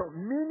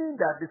illustrations, meaning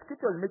that the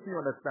scripture is making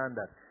you understand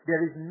that there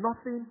is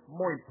nothing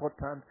more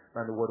important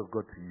than the word of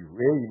God to you.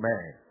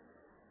 Amen.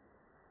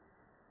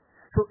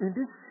 So, in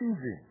this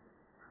season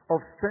of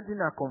strengthening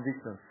our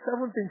convictions,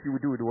 7 things you will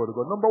do with the word of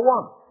God. Number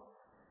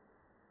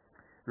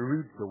 1,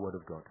 read the word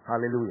of God.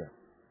 Hallelujah.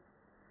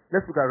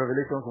 Let's look at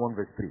Revelations 1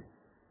 verse 3.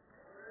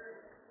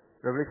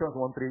 Revelations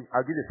 1:3.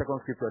 I'll give you the second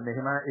scripture,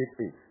 Nehemiah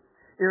 8:8.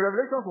 In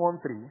Revelations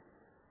 1:3,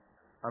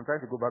 I'm trying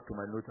to go back to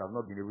my notes. I've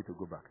not been able to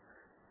go back.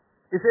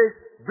 It says,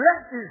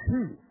 blessed is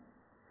he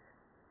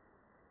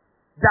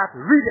that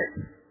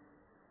readeth,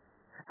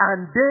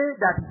 and they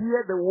that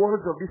hear the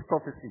words of this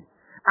prophecy,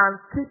 and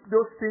keep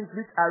those things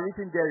which are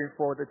written therein,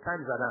 for the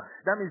times are now.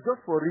 That means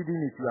just for reading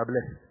it, you are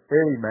blessed.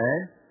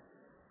 Amen.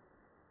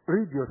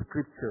 Read your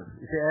scriptures.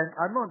 You say,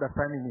 I'm not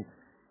understanding it.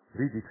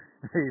 Read it.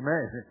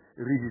 Amen.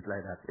 Read it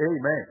like that.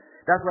 Amen.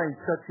 That's why in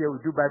church here we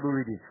do Bible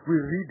reading. We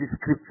read the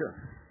scriptures.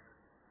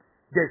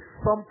 There's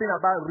something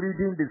about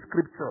reading the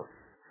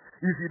scriptures.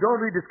 If you don't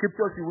read the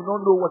scriptures, you will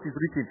not know what is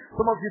written.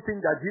 Some of you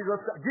think that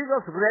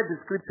Jesus read the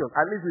scriptures.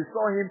 At least we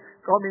saw him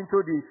come into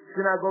the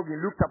synagogue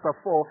in Luke chapter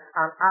 4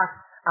 and ask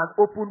and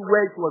open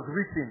where it was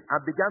written and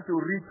began to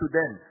read to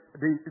them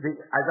the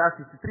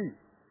Isaiah 53.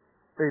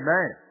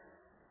 Amen.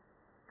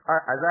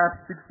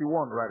 Isaiah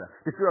 61 rather.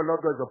 The Spirit of the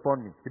Lord God is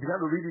upon me. He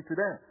began to read it to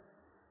them.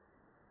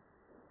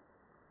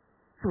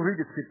 So read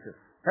the scriptures.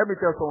 Let me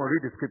tell someone,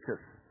 read the scriptures.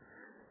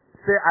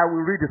 Say, I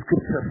will read the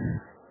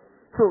scriptures.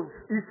 So,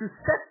 if you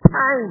set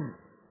time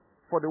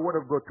for the word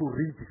of God to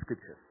read the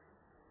scriptures.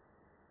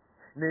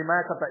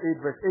 Nehemiah chapter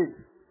 8 verse 8.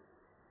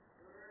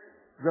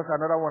 Just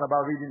another one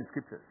about reading the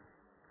scriptures.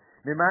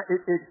 Nehemiah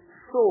 8:8.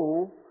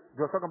 So,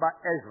 they were talking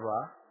about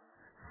Ezra.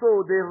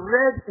 So, they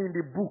read in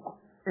the book,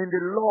 in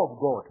the law of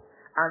God,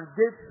 and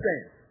gave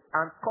sense,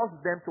 and caused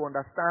them to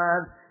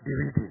understand the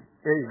reading.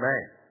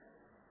 Amen.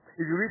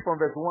 If you read from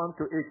verse 1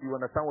 to 8, you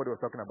understand what they were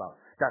talking about.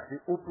 That they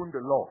opened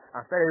the law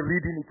and started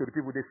reading it to the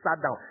people. They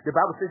sat down. The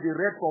Bible says they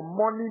read from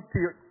morning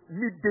till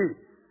midday.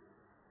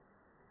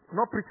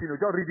 Not preaching,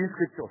 just reading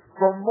scriptures.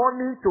 From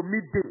morning to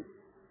midday.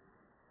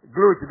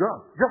 Glory to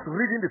God. Just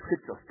reading the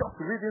scriptures. Just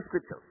reading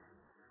scriptures.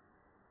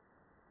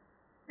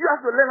 You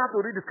have to learn how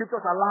to read the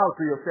scriptures aloud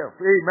to yourself.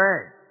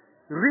 Amen.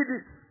 Read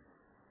it.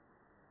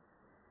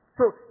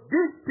 So,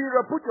 this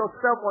period, put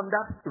yourself on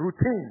that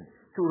routine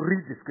to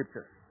read the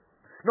scriptures.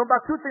 Number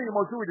 2 thing you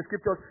must do with the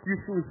scriptures, you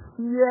should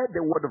hear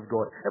the word of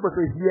God.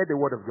 Everybody say, hear the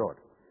word of God.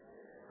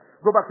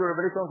 Go back to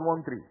Revelation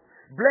 1:3.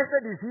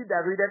 Blessed is he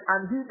that readeth,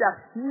 and he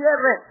that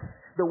heareth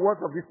the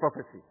words of this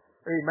prophecy.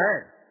 Amen.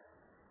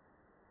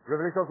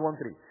 Revelation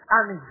 1:3.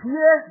 And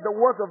hears the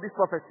words of this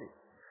prophecy.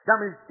 That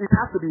means it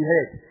has to be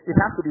heard. It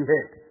has to be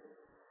heard.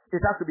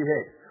 It has to be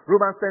heard.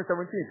 Romans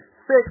 10:17.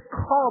 Faith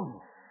comes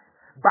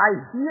by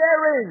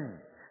hearing,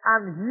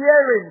 and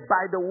hearing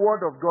by the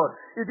word of God.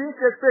 It didn't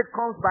say faith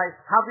comes by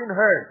having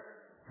heard.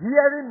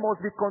 Hearing must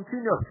be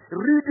continuous.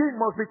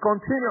 Reading must be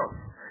continuous.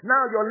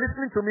 Now you're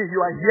listening to me, you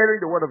are hearing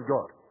the word of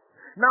God.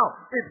 Now,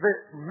 if the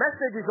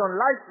message is on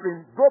live stream,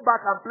 go back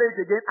and play it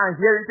again and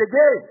hear it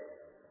again.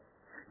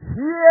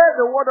 Hear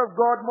the word of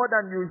God more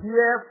than you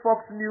hear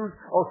Fox News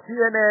or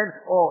CNN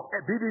or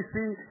BBC.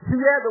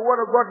 Hear the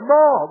word of God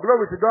more.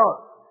 Glory to God.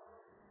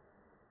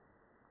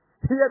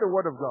 Hear the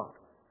word of God.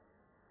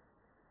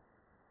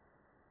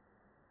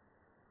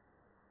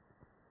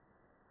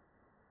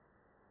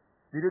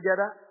 Did you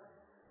get that?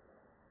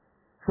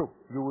 So,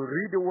 you will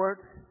read the word.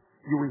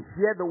 You will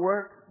hear the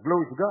word.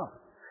 Glory to God.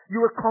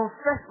 You will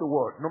confess the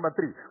word. Number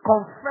 3.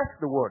 Confess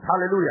the word.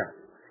 Hallelujah.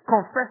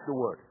 Confess the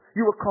word.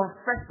 You will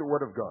confess the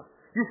word of God.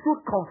 You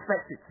should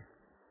confess it.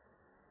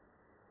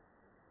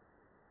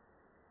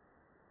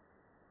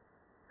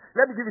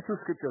 Let me give you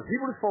 2 scriptures.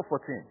 Hebrews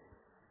 4:14.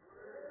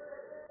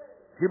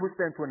 Hebrews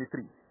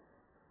 10:23.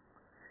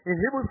 In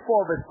Hebrews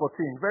 4 verse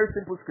 14, very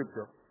simple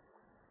scripture.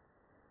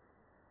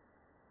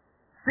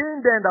 Seeing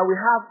then that we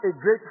have a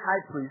great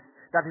high priest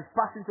that is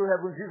passing to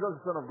heaven,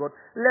 Jesus the Son of God,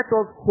 let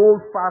us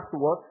hold fast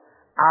to what?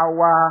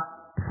 Our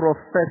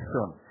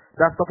profession.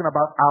 That's talking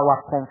about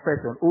our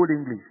confession. Old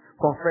English.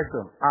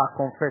 Confession. Our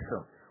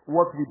confession.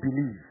 What we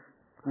believe.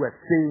 We're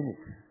saying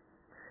it.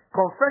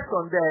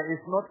 Confession there is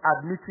not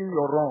admitting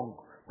you're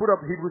wrong. Put up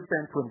Hebrews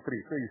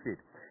 10:23. So you see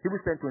it.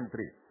 Hebrews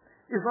 10:23.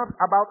 It's not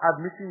about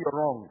admitting you're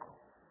wrong.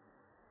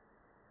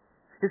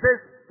 He says,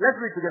 let's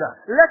read together.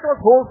 Let us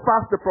hold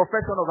fast the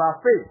profession of our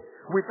faith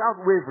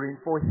without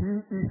wavering, for he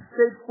is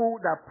faithful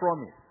that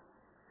promised.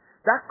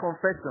 That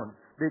confession,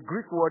 the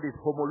Greek word is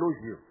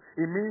homologio.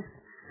 It means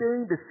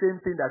saying the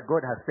same thing that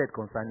God has said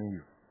concerning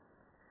you.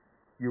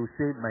 You will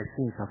say, my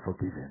sins are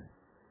forgiven.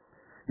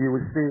 You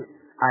will say,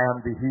 I am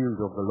the healed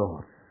of the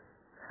Lord.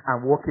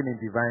 I'm walking in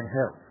divine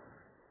health.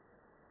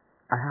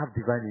 I have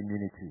divine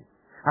immunity.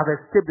 I've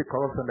escaped the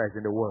corruption that is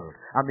in the world.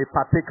 I'm a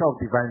partaker of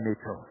divine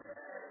nature.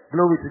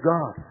 Glory to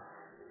God.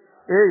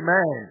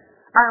 Amen.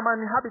 I am an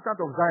inhabitant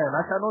of Zion.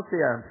 I shall not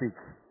say I am sick.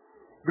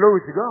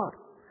 Glory to God.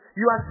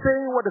 You are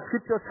saying what the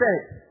scripture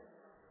says.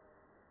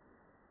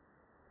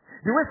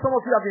 The way some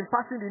of you have been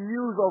passing the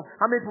news of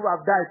how many people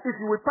have died, if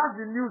you would pass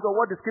the news of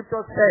what the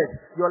scripture says,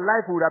 your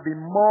life would have been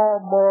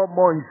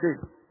more in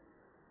shape.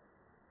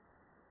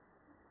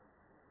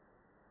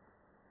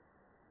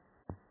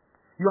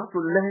 You have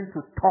to learn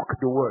to talk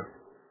the word,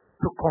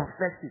 to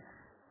confess it.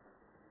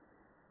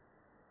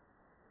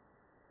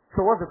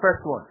 So what's the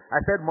first one?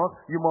 I said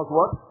you must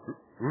what?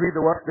 Read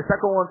the word. The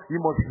second one, you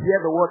must hear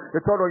the word.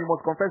 The third one, you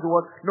must confess the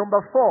word. Number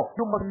 4,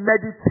 you must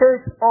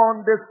meditate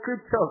on the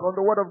scriptures, on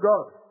the word of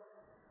God.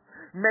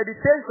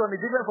 Meditation is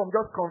different from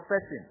just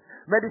confessing.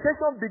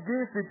 Meditation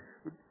begins with,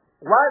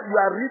 while you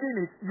are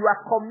reading it, you are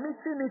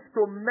committing it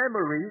to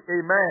memory,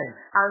 amen,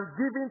 and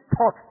giving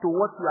thought to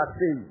what you are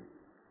saying.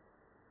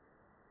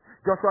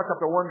 Joshua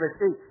chapter 1 verse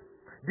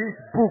 8. This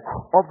book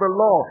of the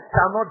law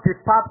shall not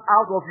depart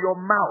out of your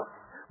mouth,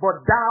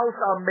 but thou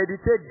shalt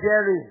meditate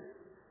therein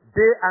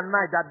day and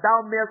night, that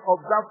thou mayest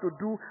observe to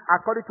do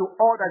according to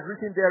all that is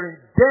written therein.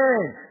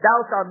 Then thou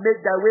shalt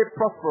make thy way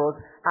prosperous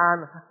and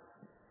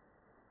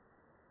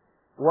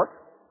what?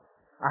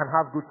 And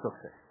have good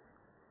success.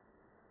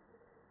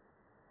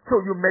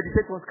 So you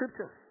meditate on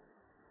scriptures.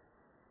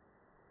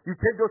 You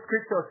take those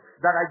scriptures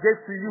that I gave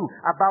to you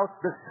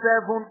about the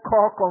 7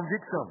 core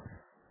convictions.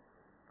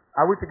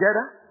 Are we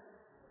together?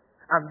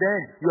 And then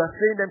you are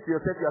saying them to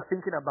yourself, you are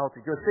thinking about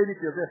it. You're saying it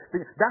to yourself.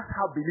 That's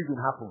how believing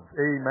happens.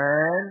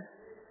 Amen.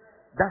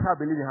 That's how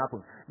believing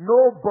happens.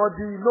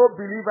 Nobody, no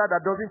believer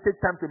that doesn't take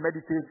time to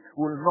meditate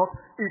will not.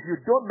 If you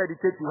don't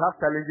meditate, you have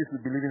challenges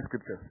with believing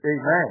scriptures.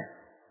 Amen.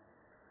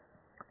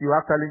 You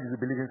have challenges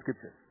with believing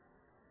scriptures.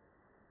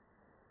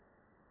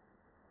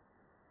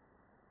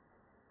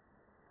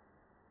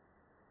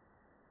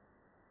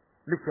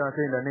 Lift your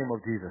hand in the name of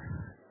Jesus.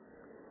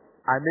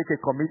 I make a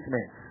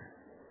commitment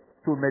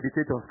to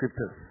meditate on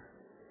scriptures.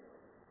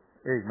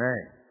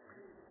 Amen.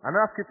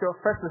 Another scripture,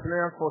 1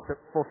 Thessalonians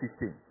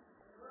 4:15.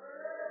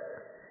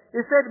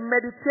 It said,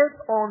 meditate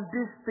on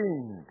these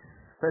things.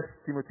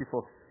 1 Timothy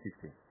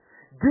 4:15.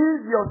 Give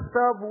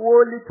yourself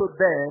wholly to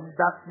them,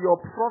 that your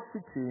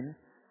profiting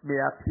may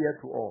appear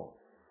to all.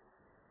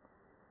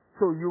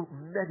 So you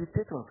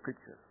meditate on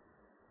scripture.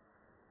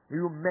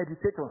 You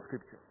meditate on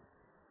scripture.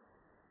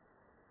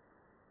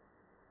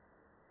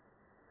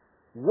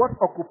 What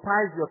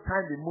occupies your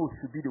time the most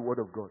should be the word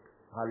of God.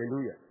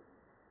 Hallelujah.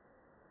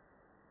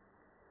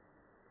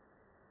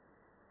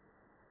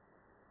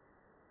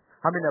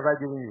 How many have I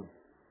given you?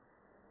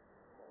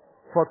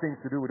 4 things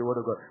to do with the word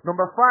of God.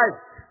 Number 5,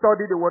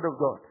 study the word of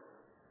God.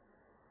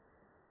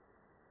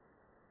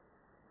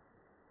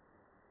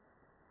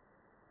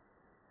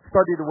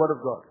 Study the word of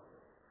God.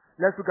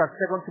 Let's look at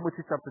 2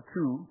 Timothy chapter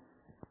 2,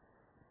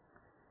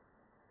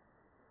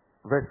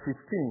 verse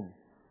 15.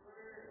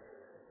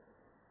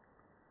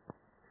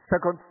 2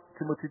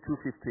 Timothy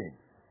 2:15.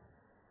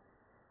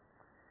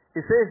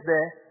 It says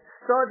there,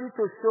 study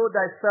to show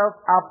thyself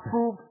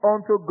approved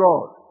unto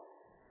God,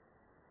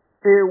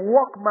 a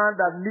workman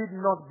that need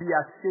not be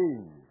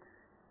ashamed,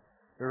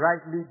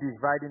 rightly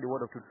dividing the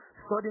word of truth.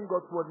 Studying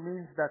God's word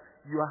means that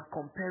you are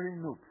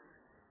comparing notes.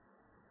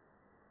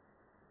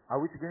 Are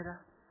we together?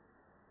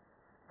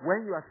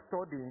 When you are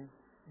studying,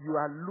 you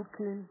are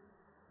looking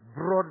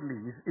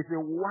broadly. It's a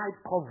wide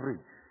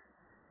coverage.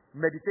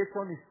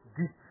 Meditation is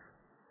deep.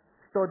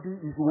 Study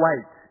is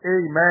wide.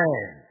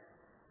 Amen.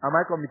 Am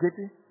I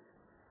communicating?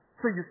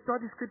 So you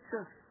study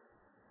scriptures.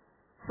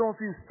 Some of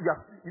you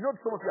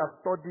some of you are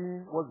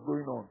studying what's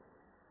going on.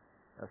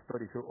 You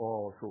study, so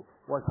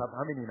what's happening?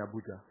 How many in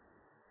Abuja?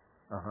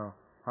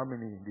 How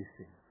many in this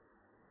thing?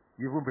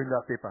 You even bring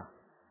that paper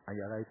and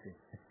you're writing.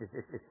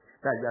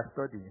 That you are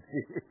studying.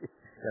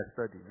 You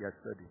are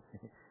studying.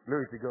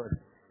 Glory to God.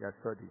 You are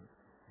studying.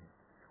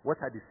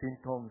 What are the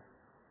symptoms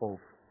of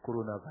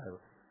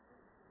coronavirus?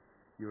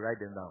 You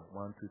write them down.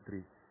 1, 2, 3.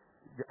 Is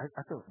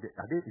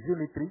it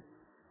only 3?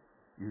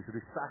 You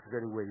research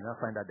very well. You now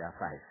find out there are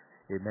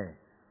 5. Amen.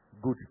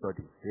 Good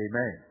study.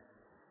 Amen.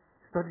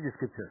 Study the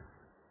scriptures.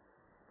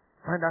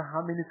 Find out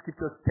how many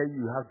scriptures tell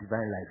you have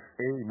divine life.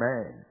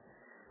 Amen.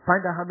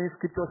 Find out how many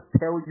scriptures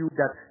tell you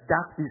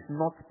that is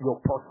not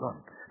your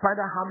portion. Find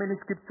out how many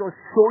scriptures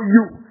show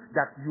you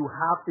that you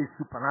have a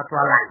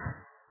supernatural life.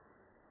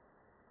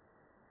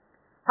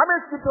 How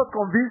many scriptures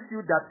convince you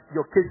that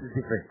your case is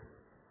different?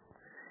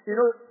 You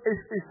know,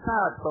 it's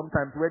sad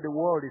sometimes where the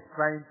world is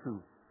trying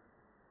to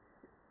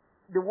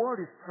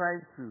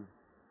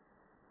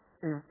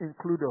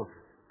include us.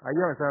 Are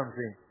you understand what I'm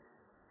saying?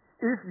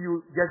 There's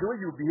the way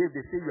you behave,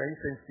 they say you are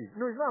insensitive.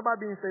 No, it's not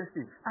about being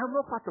sensitive. I'm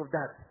not part of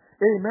that.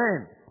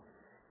 Amen.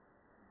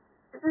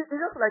 It's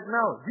just like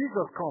now,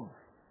 Jesus comes.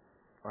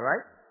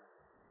 Alright?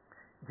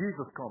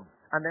 Jesus comes.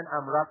 And then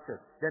I'm raptured.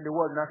 Then the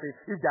world now says,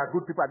 if they are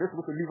good people, are they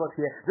supposed to leave us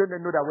here? Don't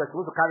they know that we're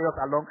supposed to carry us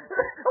along?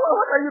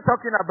 What are you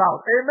talking about?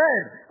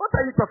 Amen. What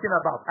are you talking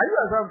about? Are you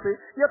as I'm saying?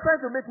 You're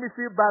trying to make me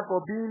feel bad for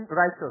being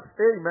righteous.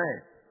 Amen.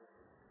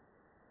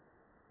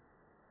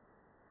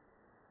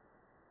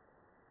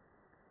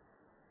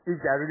 If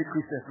they are really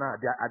Christians now,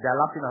 they are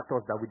laughing at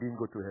us that we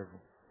didn't go to heaven.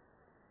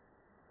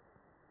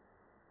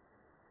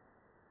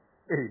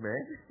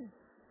 Amen.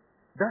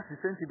 That's the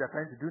same thing they're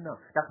trying to do now.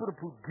 They're going to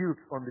put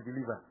guilt on the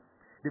believer.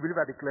 The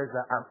believer declares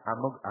that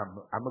I'm not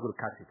going to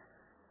catch it.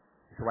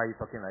 So why are you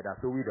talking like that?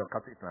 So we don't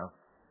catch it now.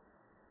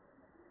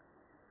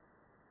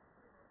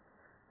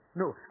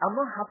 No, I'm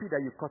not happy that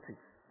you caught it.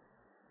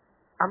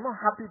 I'm not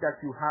happy that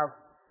you have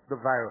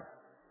the virus.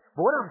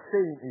 But what I'm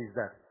saying is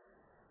that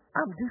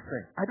I'm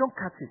different. I don't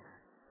catch it.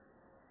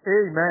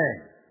 Amen.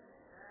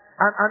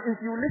 And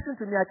if you listen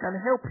to me, I can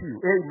help you.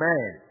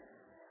 Amen.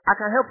 I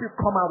can help you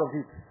come out of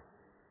it.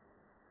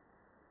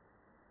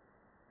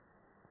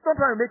 Don't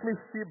try to make me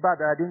feel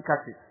bad that I didn't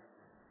catch it.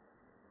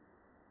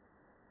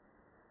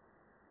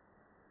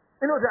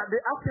 You know, they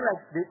acting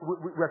like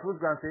we're supposed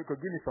to go and say, "Okay,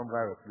 give me some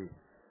virus, please."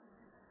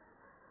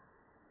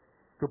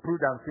 To prove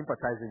that I'm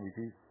sympathizing with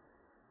you.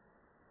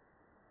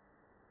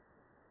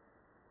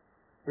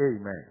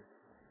 Amen.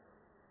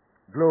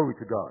 Glory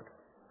to God.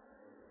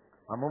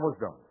 I'm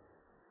almost done.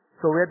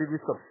 So where did we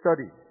stop?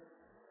 Study.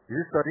 Did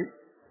you study?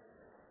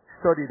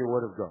 Study the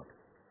Word of God.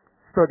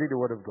 Study the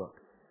Word of God.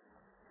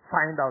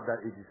 Find out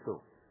that it is so.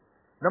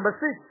 Number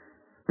 6,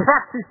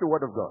 practice the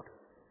Word of God.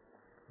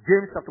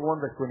 James chapter 1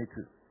 verse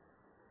 22.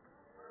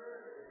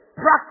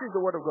 Practice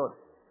the Word of God.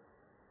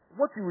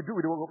 What you will do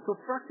with the Word of God. So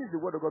practice the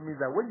Word of God means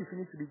that when you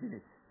finish reading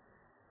it,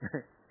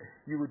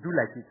 you will do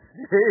like it.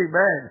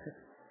 Amen.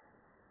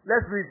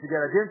 Let's read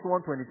together. James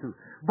 1:22.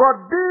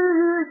 But be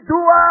ye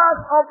doers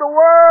of the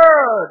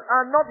word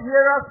and not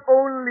hearers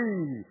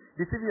only.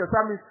 Deceiving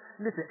yourself means,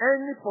 listen,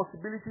 any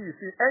possibility you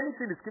see,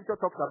 anything the scripture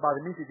talks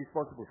about, it means it is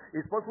possible.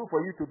 It's possible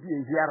for you to be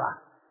a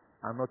hearer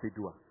and not a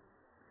doer.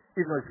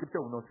 If not, the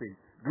scripture will not say it.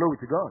 Glory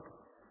to God.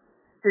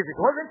 If it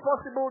wasn't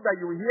possible that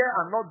you hear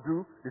and not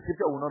do, the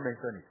scripture will not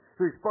mention it.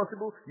 So it's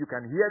possible you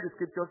can hear the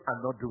scriptures and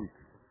not do it.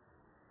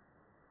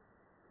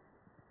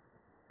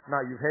 Now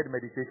you've heard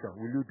meditation.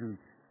 Will you do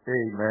it?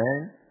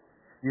 Amen.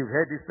 You've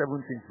heard these 7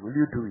 things. Will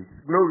you do it?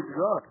 Glory to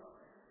God.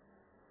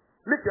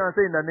 Lift your hand and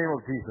say, in the name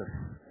of Jesus,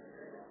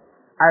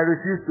 I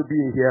refuse to be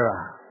a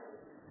hearer.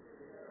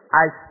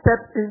 I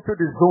step into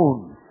the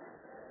zone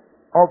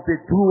of the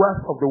doers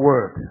of the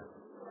word.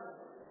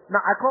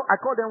 Now I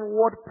call them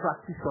word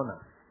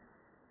practitioners.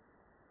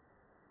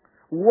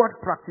 Word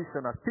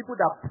practitioners. People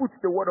that put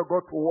the word of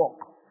God to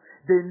work.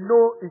 They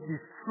know it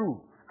is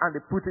true and they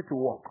put it to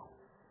work.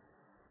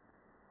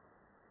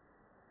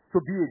 So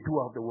be a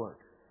doer of the word.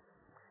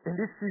 In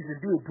this season,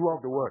 be a doer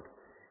of the word.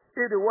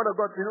 If the word of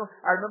God,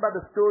 I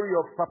remember the story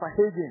of Papa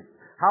Hagin,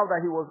 how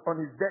that he was on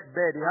his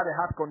deathbed, he had a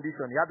heart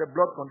condition, he had a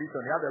blood condition,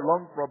 he had a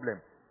lung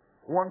problem.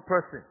 One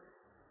person.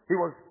 He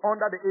was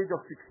under the age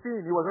of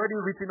 16. He was already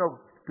written off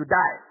to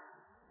die.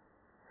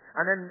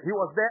 And then he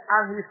was there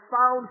and he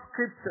found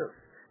scriptures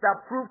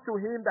that proved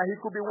to him that he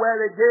could be well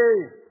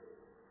again.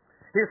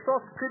 He saw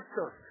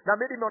scriptures that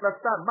made him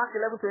understand. Mark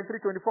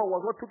 11:23-24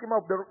 was what took him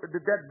off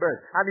the deathbed.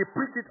 And he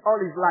preached it all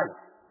his life.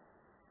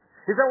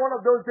 He said one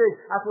of those days,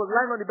 as he was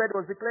lying on the bed, he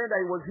was declaring that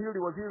he was healed,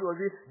 he was healed, he was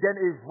healed. Then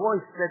a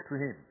voice said to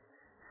him,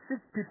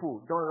 sick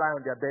people don't lie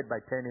on their bed by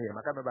 10 a.m.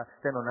 I can't remember,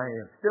 10 or 9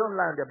 a.m. They don't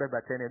lie on their bed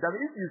by 10 a.m. That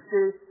means if you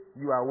say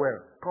you are well,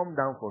 come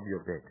down from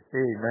your bed.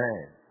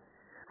 Amen.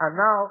 And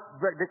now,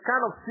 the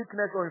kind of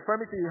sickness or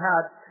infirmity he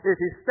had, if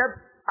he steps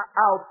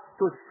out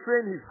to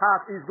strain his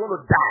heart, he's going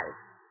to die.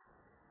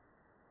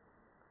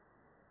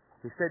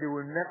 He said he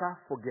will never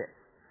forget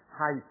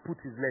how he put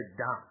his leg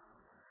down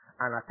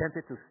and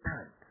attempted to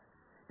stand.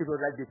 It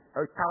was like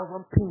 1,000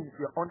 pins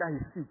were under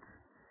his feet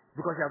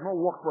because he had not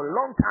walked for a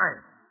long time.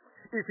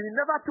 If he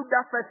never took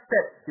that first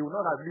step, he would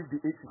not have lived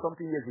the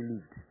 80-something years he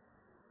lived.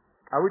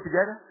 Are we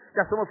together?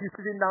 There are some of you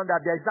sitting down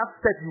there. There is that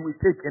step you will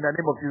take in the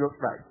name of Jesus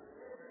Christ.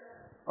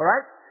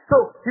 Alright?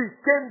 So he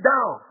came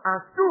down and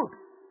stood.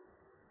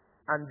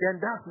 And then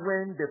that's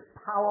when the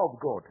power of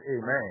God,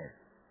 amen.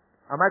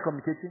 Am I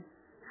communicating?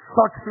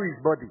 Shot through his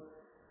body.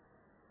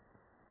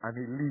 And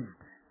he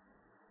lived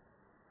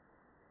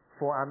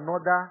for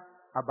another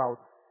about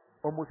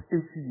almost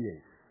 80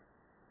 years.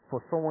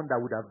 For someone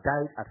that would have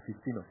died at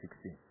 15 or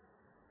 16.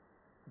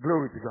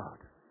 Glory to God.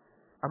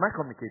 Am I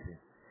communicating?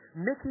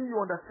 Making you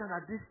understand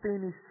that this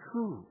thing is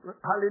true.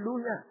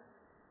 Hallelujah.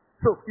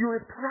 So you will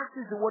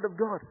practice the word of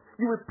God.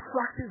 You will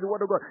practice the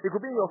word of God. It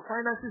could be in your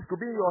finances, it could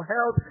be in your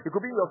health, it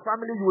could be in your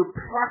family. You will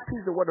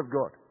practice the word of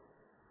God.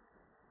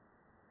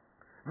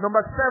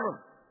 Number 7.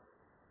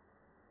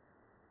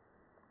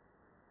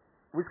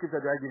 Which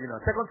scripture do I give you now?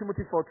 2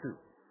 Timothy 4:2.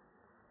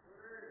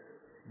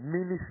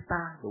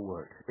 Minister the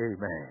word.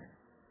 Amen.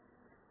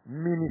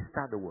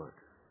 Minister the word.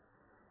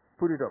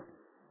 Put it up.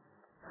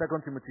 2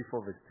 Timothy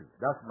 4:2.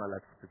 That's my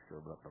last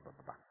scripture. Blah, blah, blah,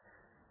 blah.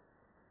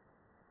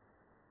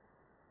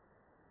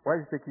 Why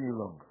is it taking you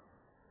long?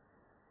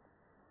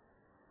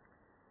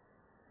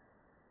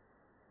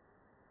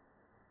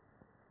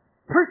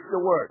 Preach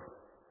the word.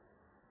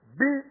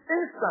 Be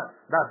instant.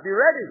 Be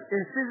ready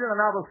in season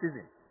and out of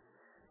season.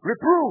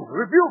 Reprove,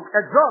 rebuke,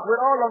 exhort with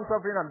all long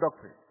suffering and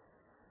doctrine.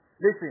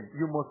 Listen,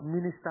 you must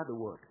minister the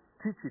word.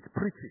 Teach it,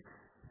 preach it.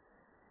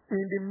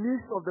 In the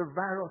midst of the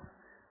virus,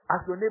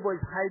 as your neighbor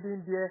is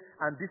hiding there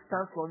and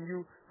distant from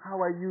you,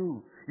 how are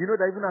you? You know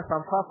that even as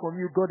I'm far from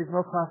you, God is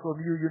not far from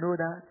you. You know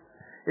that?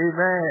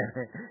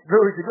 Amen.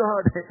 Glory to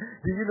God.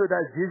 Do you know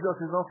that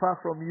Jesus is not far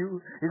from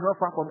you? He's not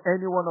far from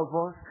any one of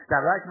us.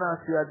 That right now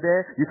as you are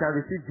there, you can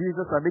receive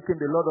Jesus and make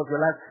him the Lord of your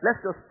life. Let's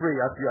just pray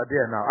as you are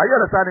there now. Are you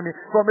understanding me?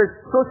 From a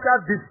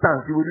social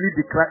distance, you will lead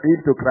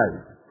him to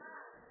Christ.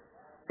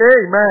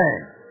 Amen.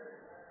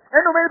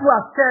 And no people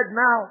are scared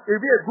now. It'll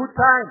be a good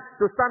time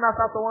to stand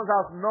outside someone's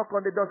house, knock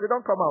on the door. Say,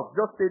 don't come out.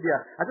 Just stay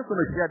there. I just want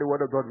to share the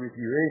word of God with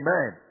you.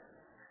 Amen.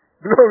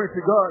 Glory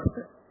to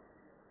God.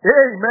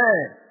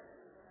 Amen.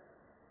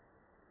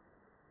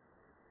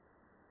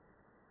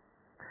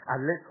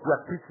 Unless we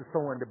are preached to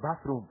someone in the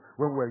bathroom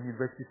when we are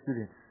university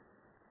students.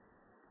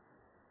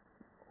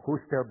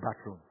 Hostel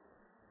bathroom.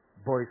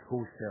 Boys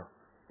hostel.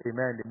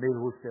 Amen. The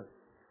male hostel.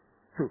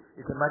 So,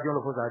 you can imagine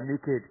all of us are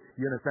naked.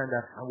 You understand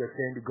that? And we're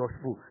sharing the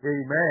gospel.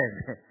 Amen.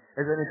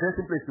 It's an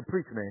interesting place to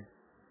preach, man.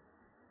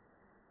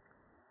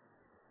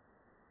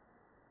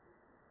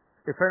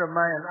 A friend of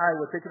mine and I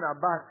were taking our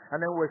bath,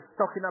 and then we were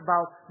talking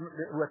about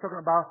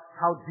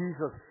how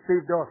Jesus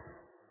saved us.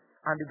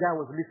 And the guy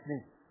was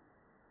listening.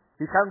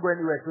 He can't go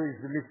anywhere, so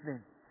he's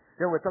listening.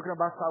 Then we're talking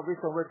about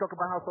salvation. We're talking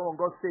about how someone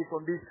got saved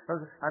from this,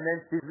 and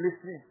then he's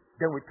listening.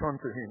 Then we turn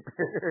to him.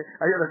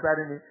 Are you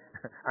understanding me?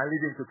 And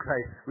lead him to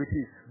Christ with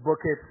his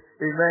bucket.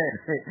 Amen.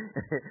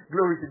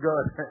 Glory to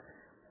God.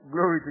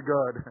 Glory to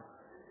God.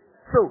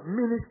 So,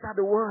 minister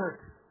the word.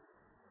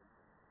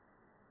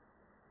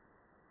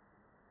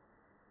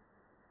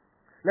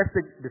 Let's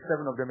take the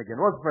 7 of them again.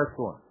 What's the first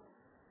one?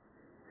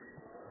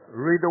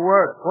 Read the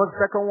word. What's the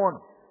second one?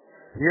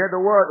 Hear the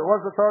word.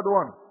 What's the third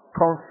one?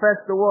 Confess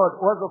the word.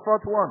 What's the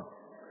fourth one?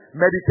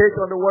 Meditate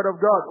on the word of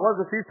God. What's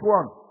the fifth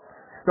one?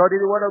 Study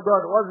the word of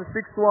God. What's the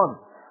sixth one?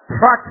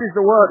 Practice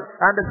the word.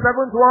 And the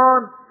seventh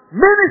one?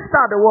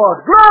 Minister the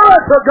word. Glory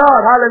to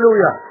God.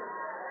 Hallelujah.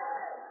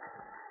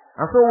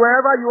 And so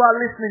wherever you are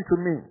listening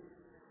to me,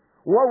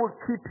 what will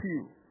keep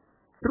you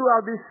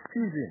throughout this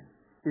season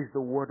is the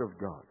word of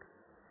God.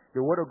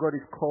 The word of God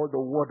is called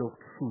the word of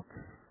truth.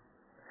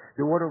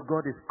 The word of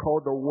God is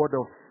called the word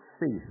of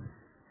faith.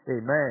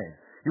 Amen.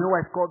 You know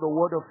why it's called the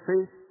word of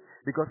faith?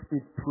 Because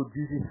it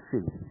produces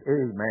faith.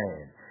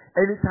 Amen.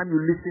 Anytime you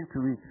listen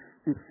to it,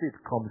 faith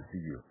comes to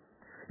you.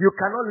 You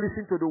cannot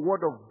listen to the word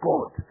of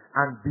God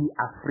and be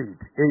afraid.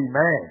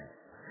 Amen.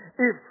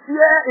 If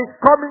fear is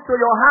coming to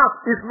your heart,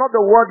 it's not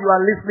the word you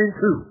are listening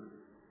to.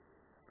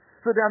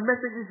 So there are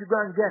messages you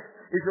go and get.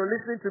 If you're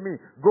listening to me,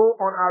 go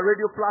on our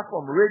radio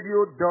platform,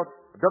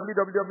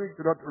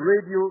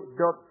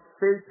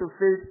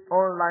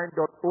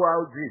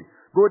 www.radio.faith-to-faith-online.org.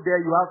 Go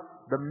there, you have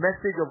the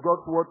message of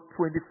God's word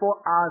 24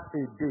 hours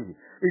a day.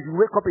 If you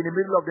wake up in the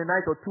middle of the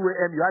night or 2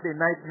 a.m., you had a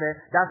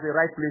nightmare, that's the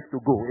right place to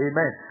go.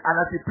 Amen. And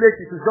as you play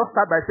it, you just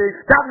start by saying,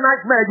 that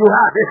nightmare you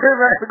had.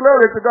 Amen.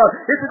 Glory to God.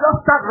 It should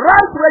just start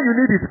right where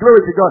you need it.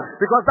 Glory to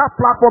God. Because that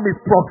platform is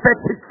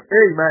prophetic.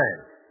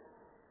 Amen.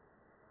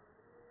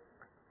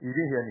 You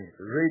didn't hear me.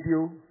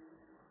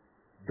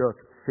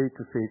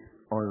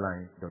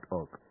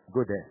 Radio.faith-to-faith-online.org.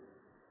 Go there.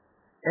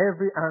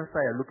 Every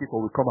answer you're looking for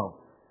will come out.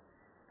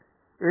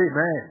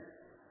 Amen.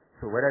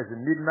 So whether it's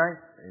in midnight,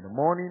 in the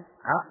morning,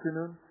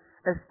 afternoon,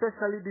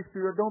 Especially this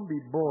period, don't be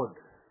bored.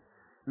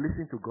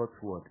 Listen to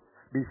God's word.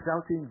 Be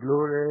shouting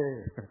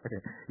glory.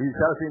 Be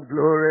shouting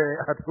glory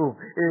at home.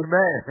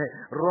 Amen.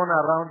 Run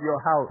around your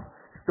house.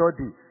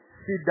 Study.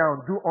 Sit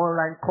down. Do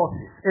online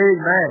courses.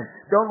 Amen.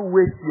 Don't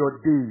waste your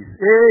days.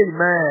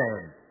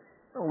 Amen.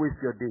 Don't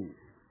waste your days.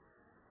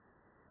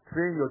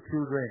 Train your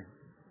children.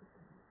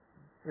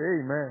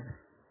 Amen.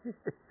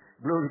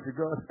 Glory to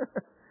God.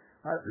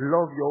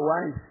 Love your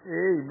wife.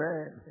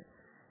 Amen.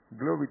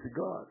 Glory to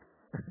God.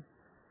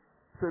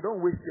 So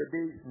don't waste your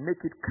days.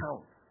 Make it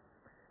count.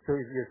 So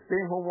if you're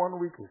staying home 1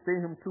 week, you're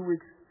staying home 2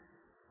 weeks,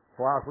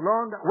 for as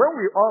long, when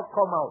we all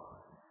come out,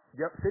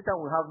 Satan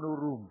will have no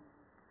room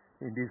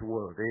in this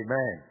world.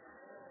 Amen.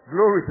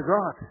 Glory to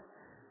God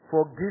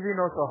for giving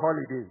us a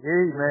holiday.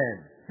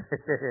 Amen.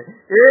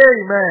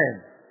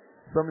 Amen.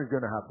 Something's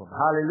going to happen.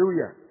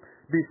 Hallelujah.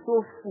 Be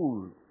so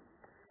full.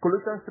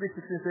 Colossians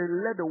 3:16 says,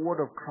 let the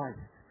word of Christ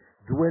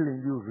dwell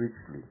in you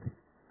richly.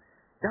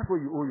 That's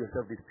what you owe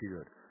yourself this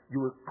period.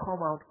 You will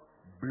come out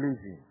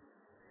blazing.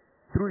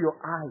 Through your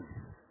eyes,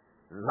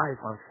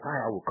 life and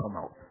fire will come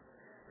out.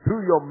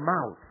 Through your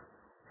mouth,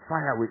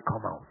 fire will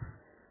come out.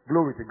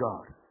 Glory to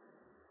God.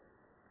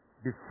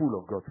 Be full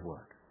of God's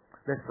word.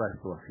 Let's rise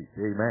to our feet.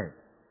 Amen.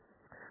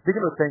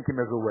 Begin to thank Him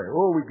everywhere.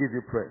 Oh, we give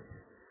you praise.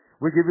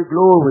 We give you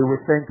glory. We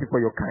thank you for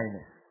your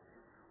kindness.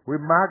 We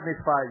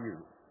magnify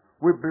you.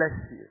 We bless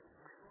you.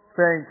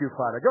 Thank you,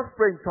 Father. Just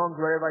pray in tongues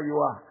wherever you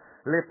are.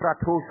 Le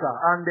pratosha,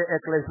 ande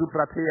eklesu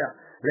pratia,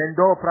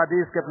 lendo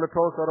pradiske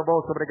platosa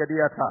roboso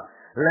bregadiata,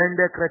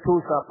 lende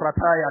cretusa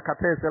prataya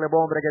catese le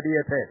bon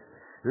bregadiete,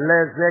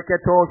 le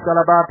zeketo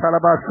salabata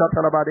labasha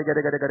talabadi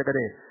gade,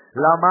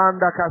 la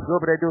manda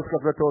casobre duska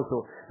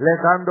platoso, le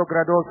dando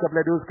gradoska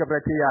bleduska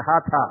pretia,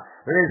 hata,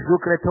 le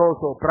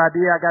zucretoso,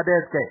 pradia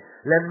gadeske,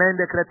 le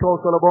mende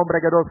cretoso le bon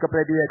bregadoska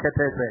predia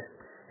catese.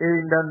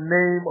 In the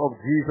name of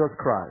Jesus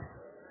Christ.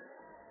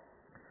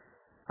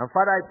 And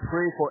Father, I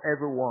pray for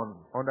everyone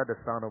under the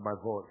sound of my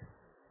voice.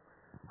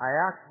 I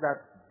ask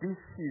that this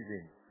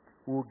season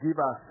we will give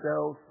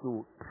ourselves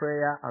to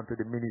prayer and to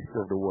the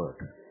ministry of the word.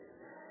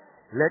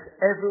 Let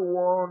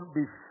everyone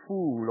be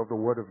full of the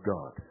word of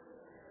God.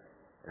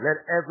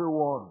 Let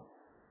everyone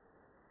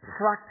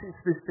practice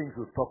these things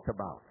we talked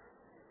about.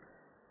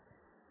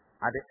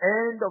 At the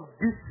end of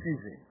this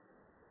season,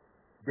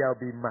 there will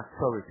be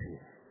maturity.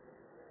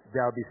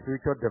 There will be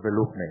spiritual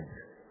development.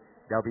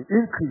 There will be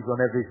increase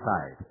on every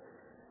side.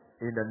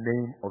 In the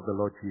name of the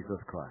Lord Jesus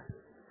Christ.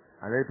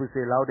 And let us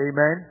say loud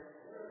amen.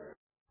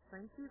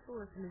 Thank you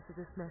for listening to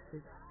this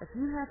message. If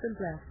you have been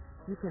blessed,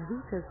 you can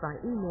reach us by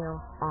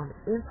email on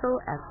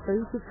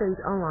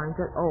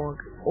info@faithtofaithonline.org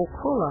or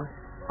call us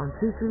on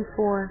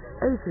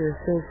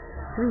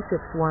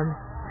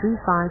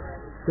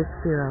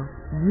 234-806-361-3560.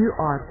 You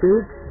are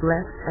big,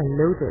 blessed, and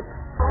loaded.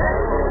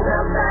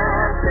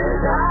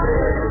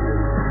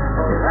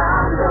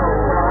 Around the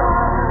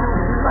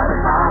world by the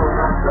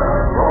power of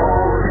the Lord.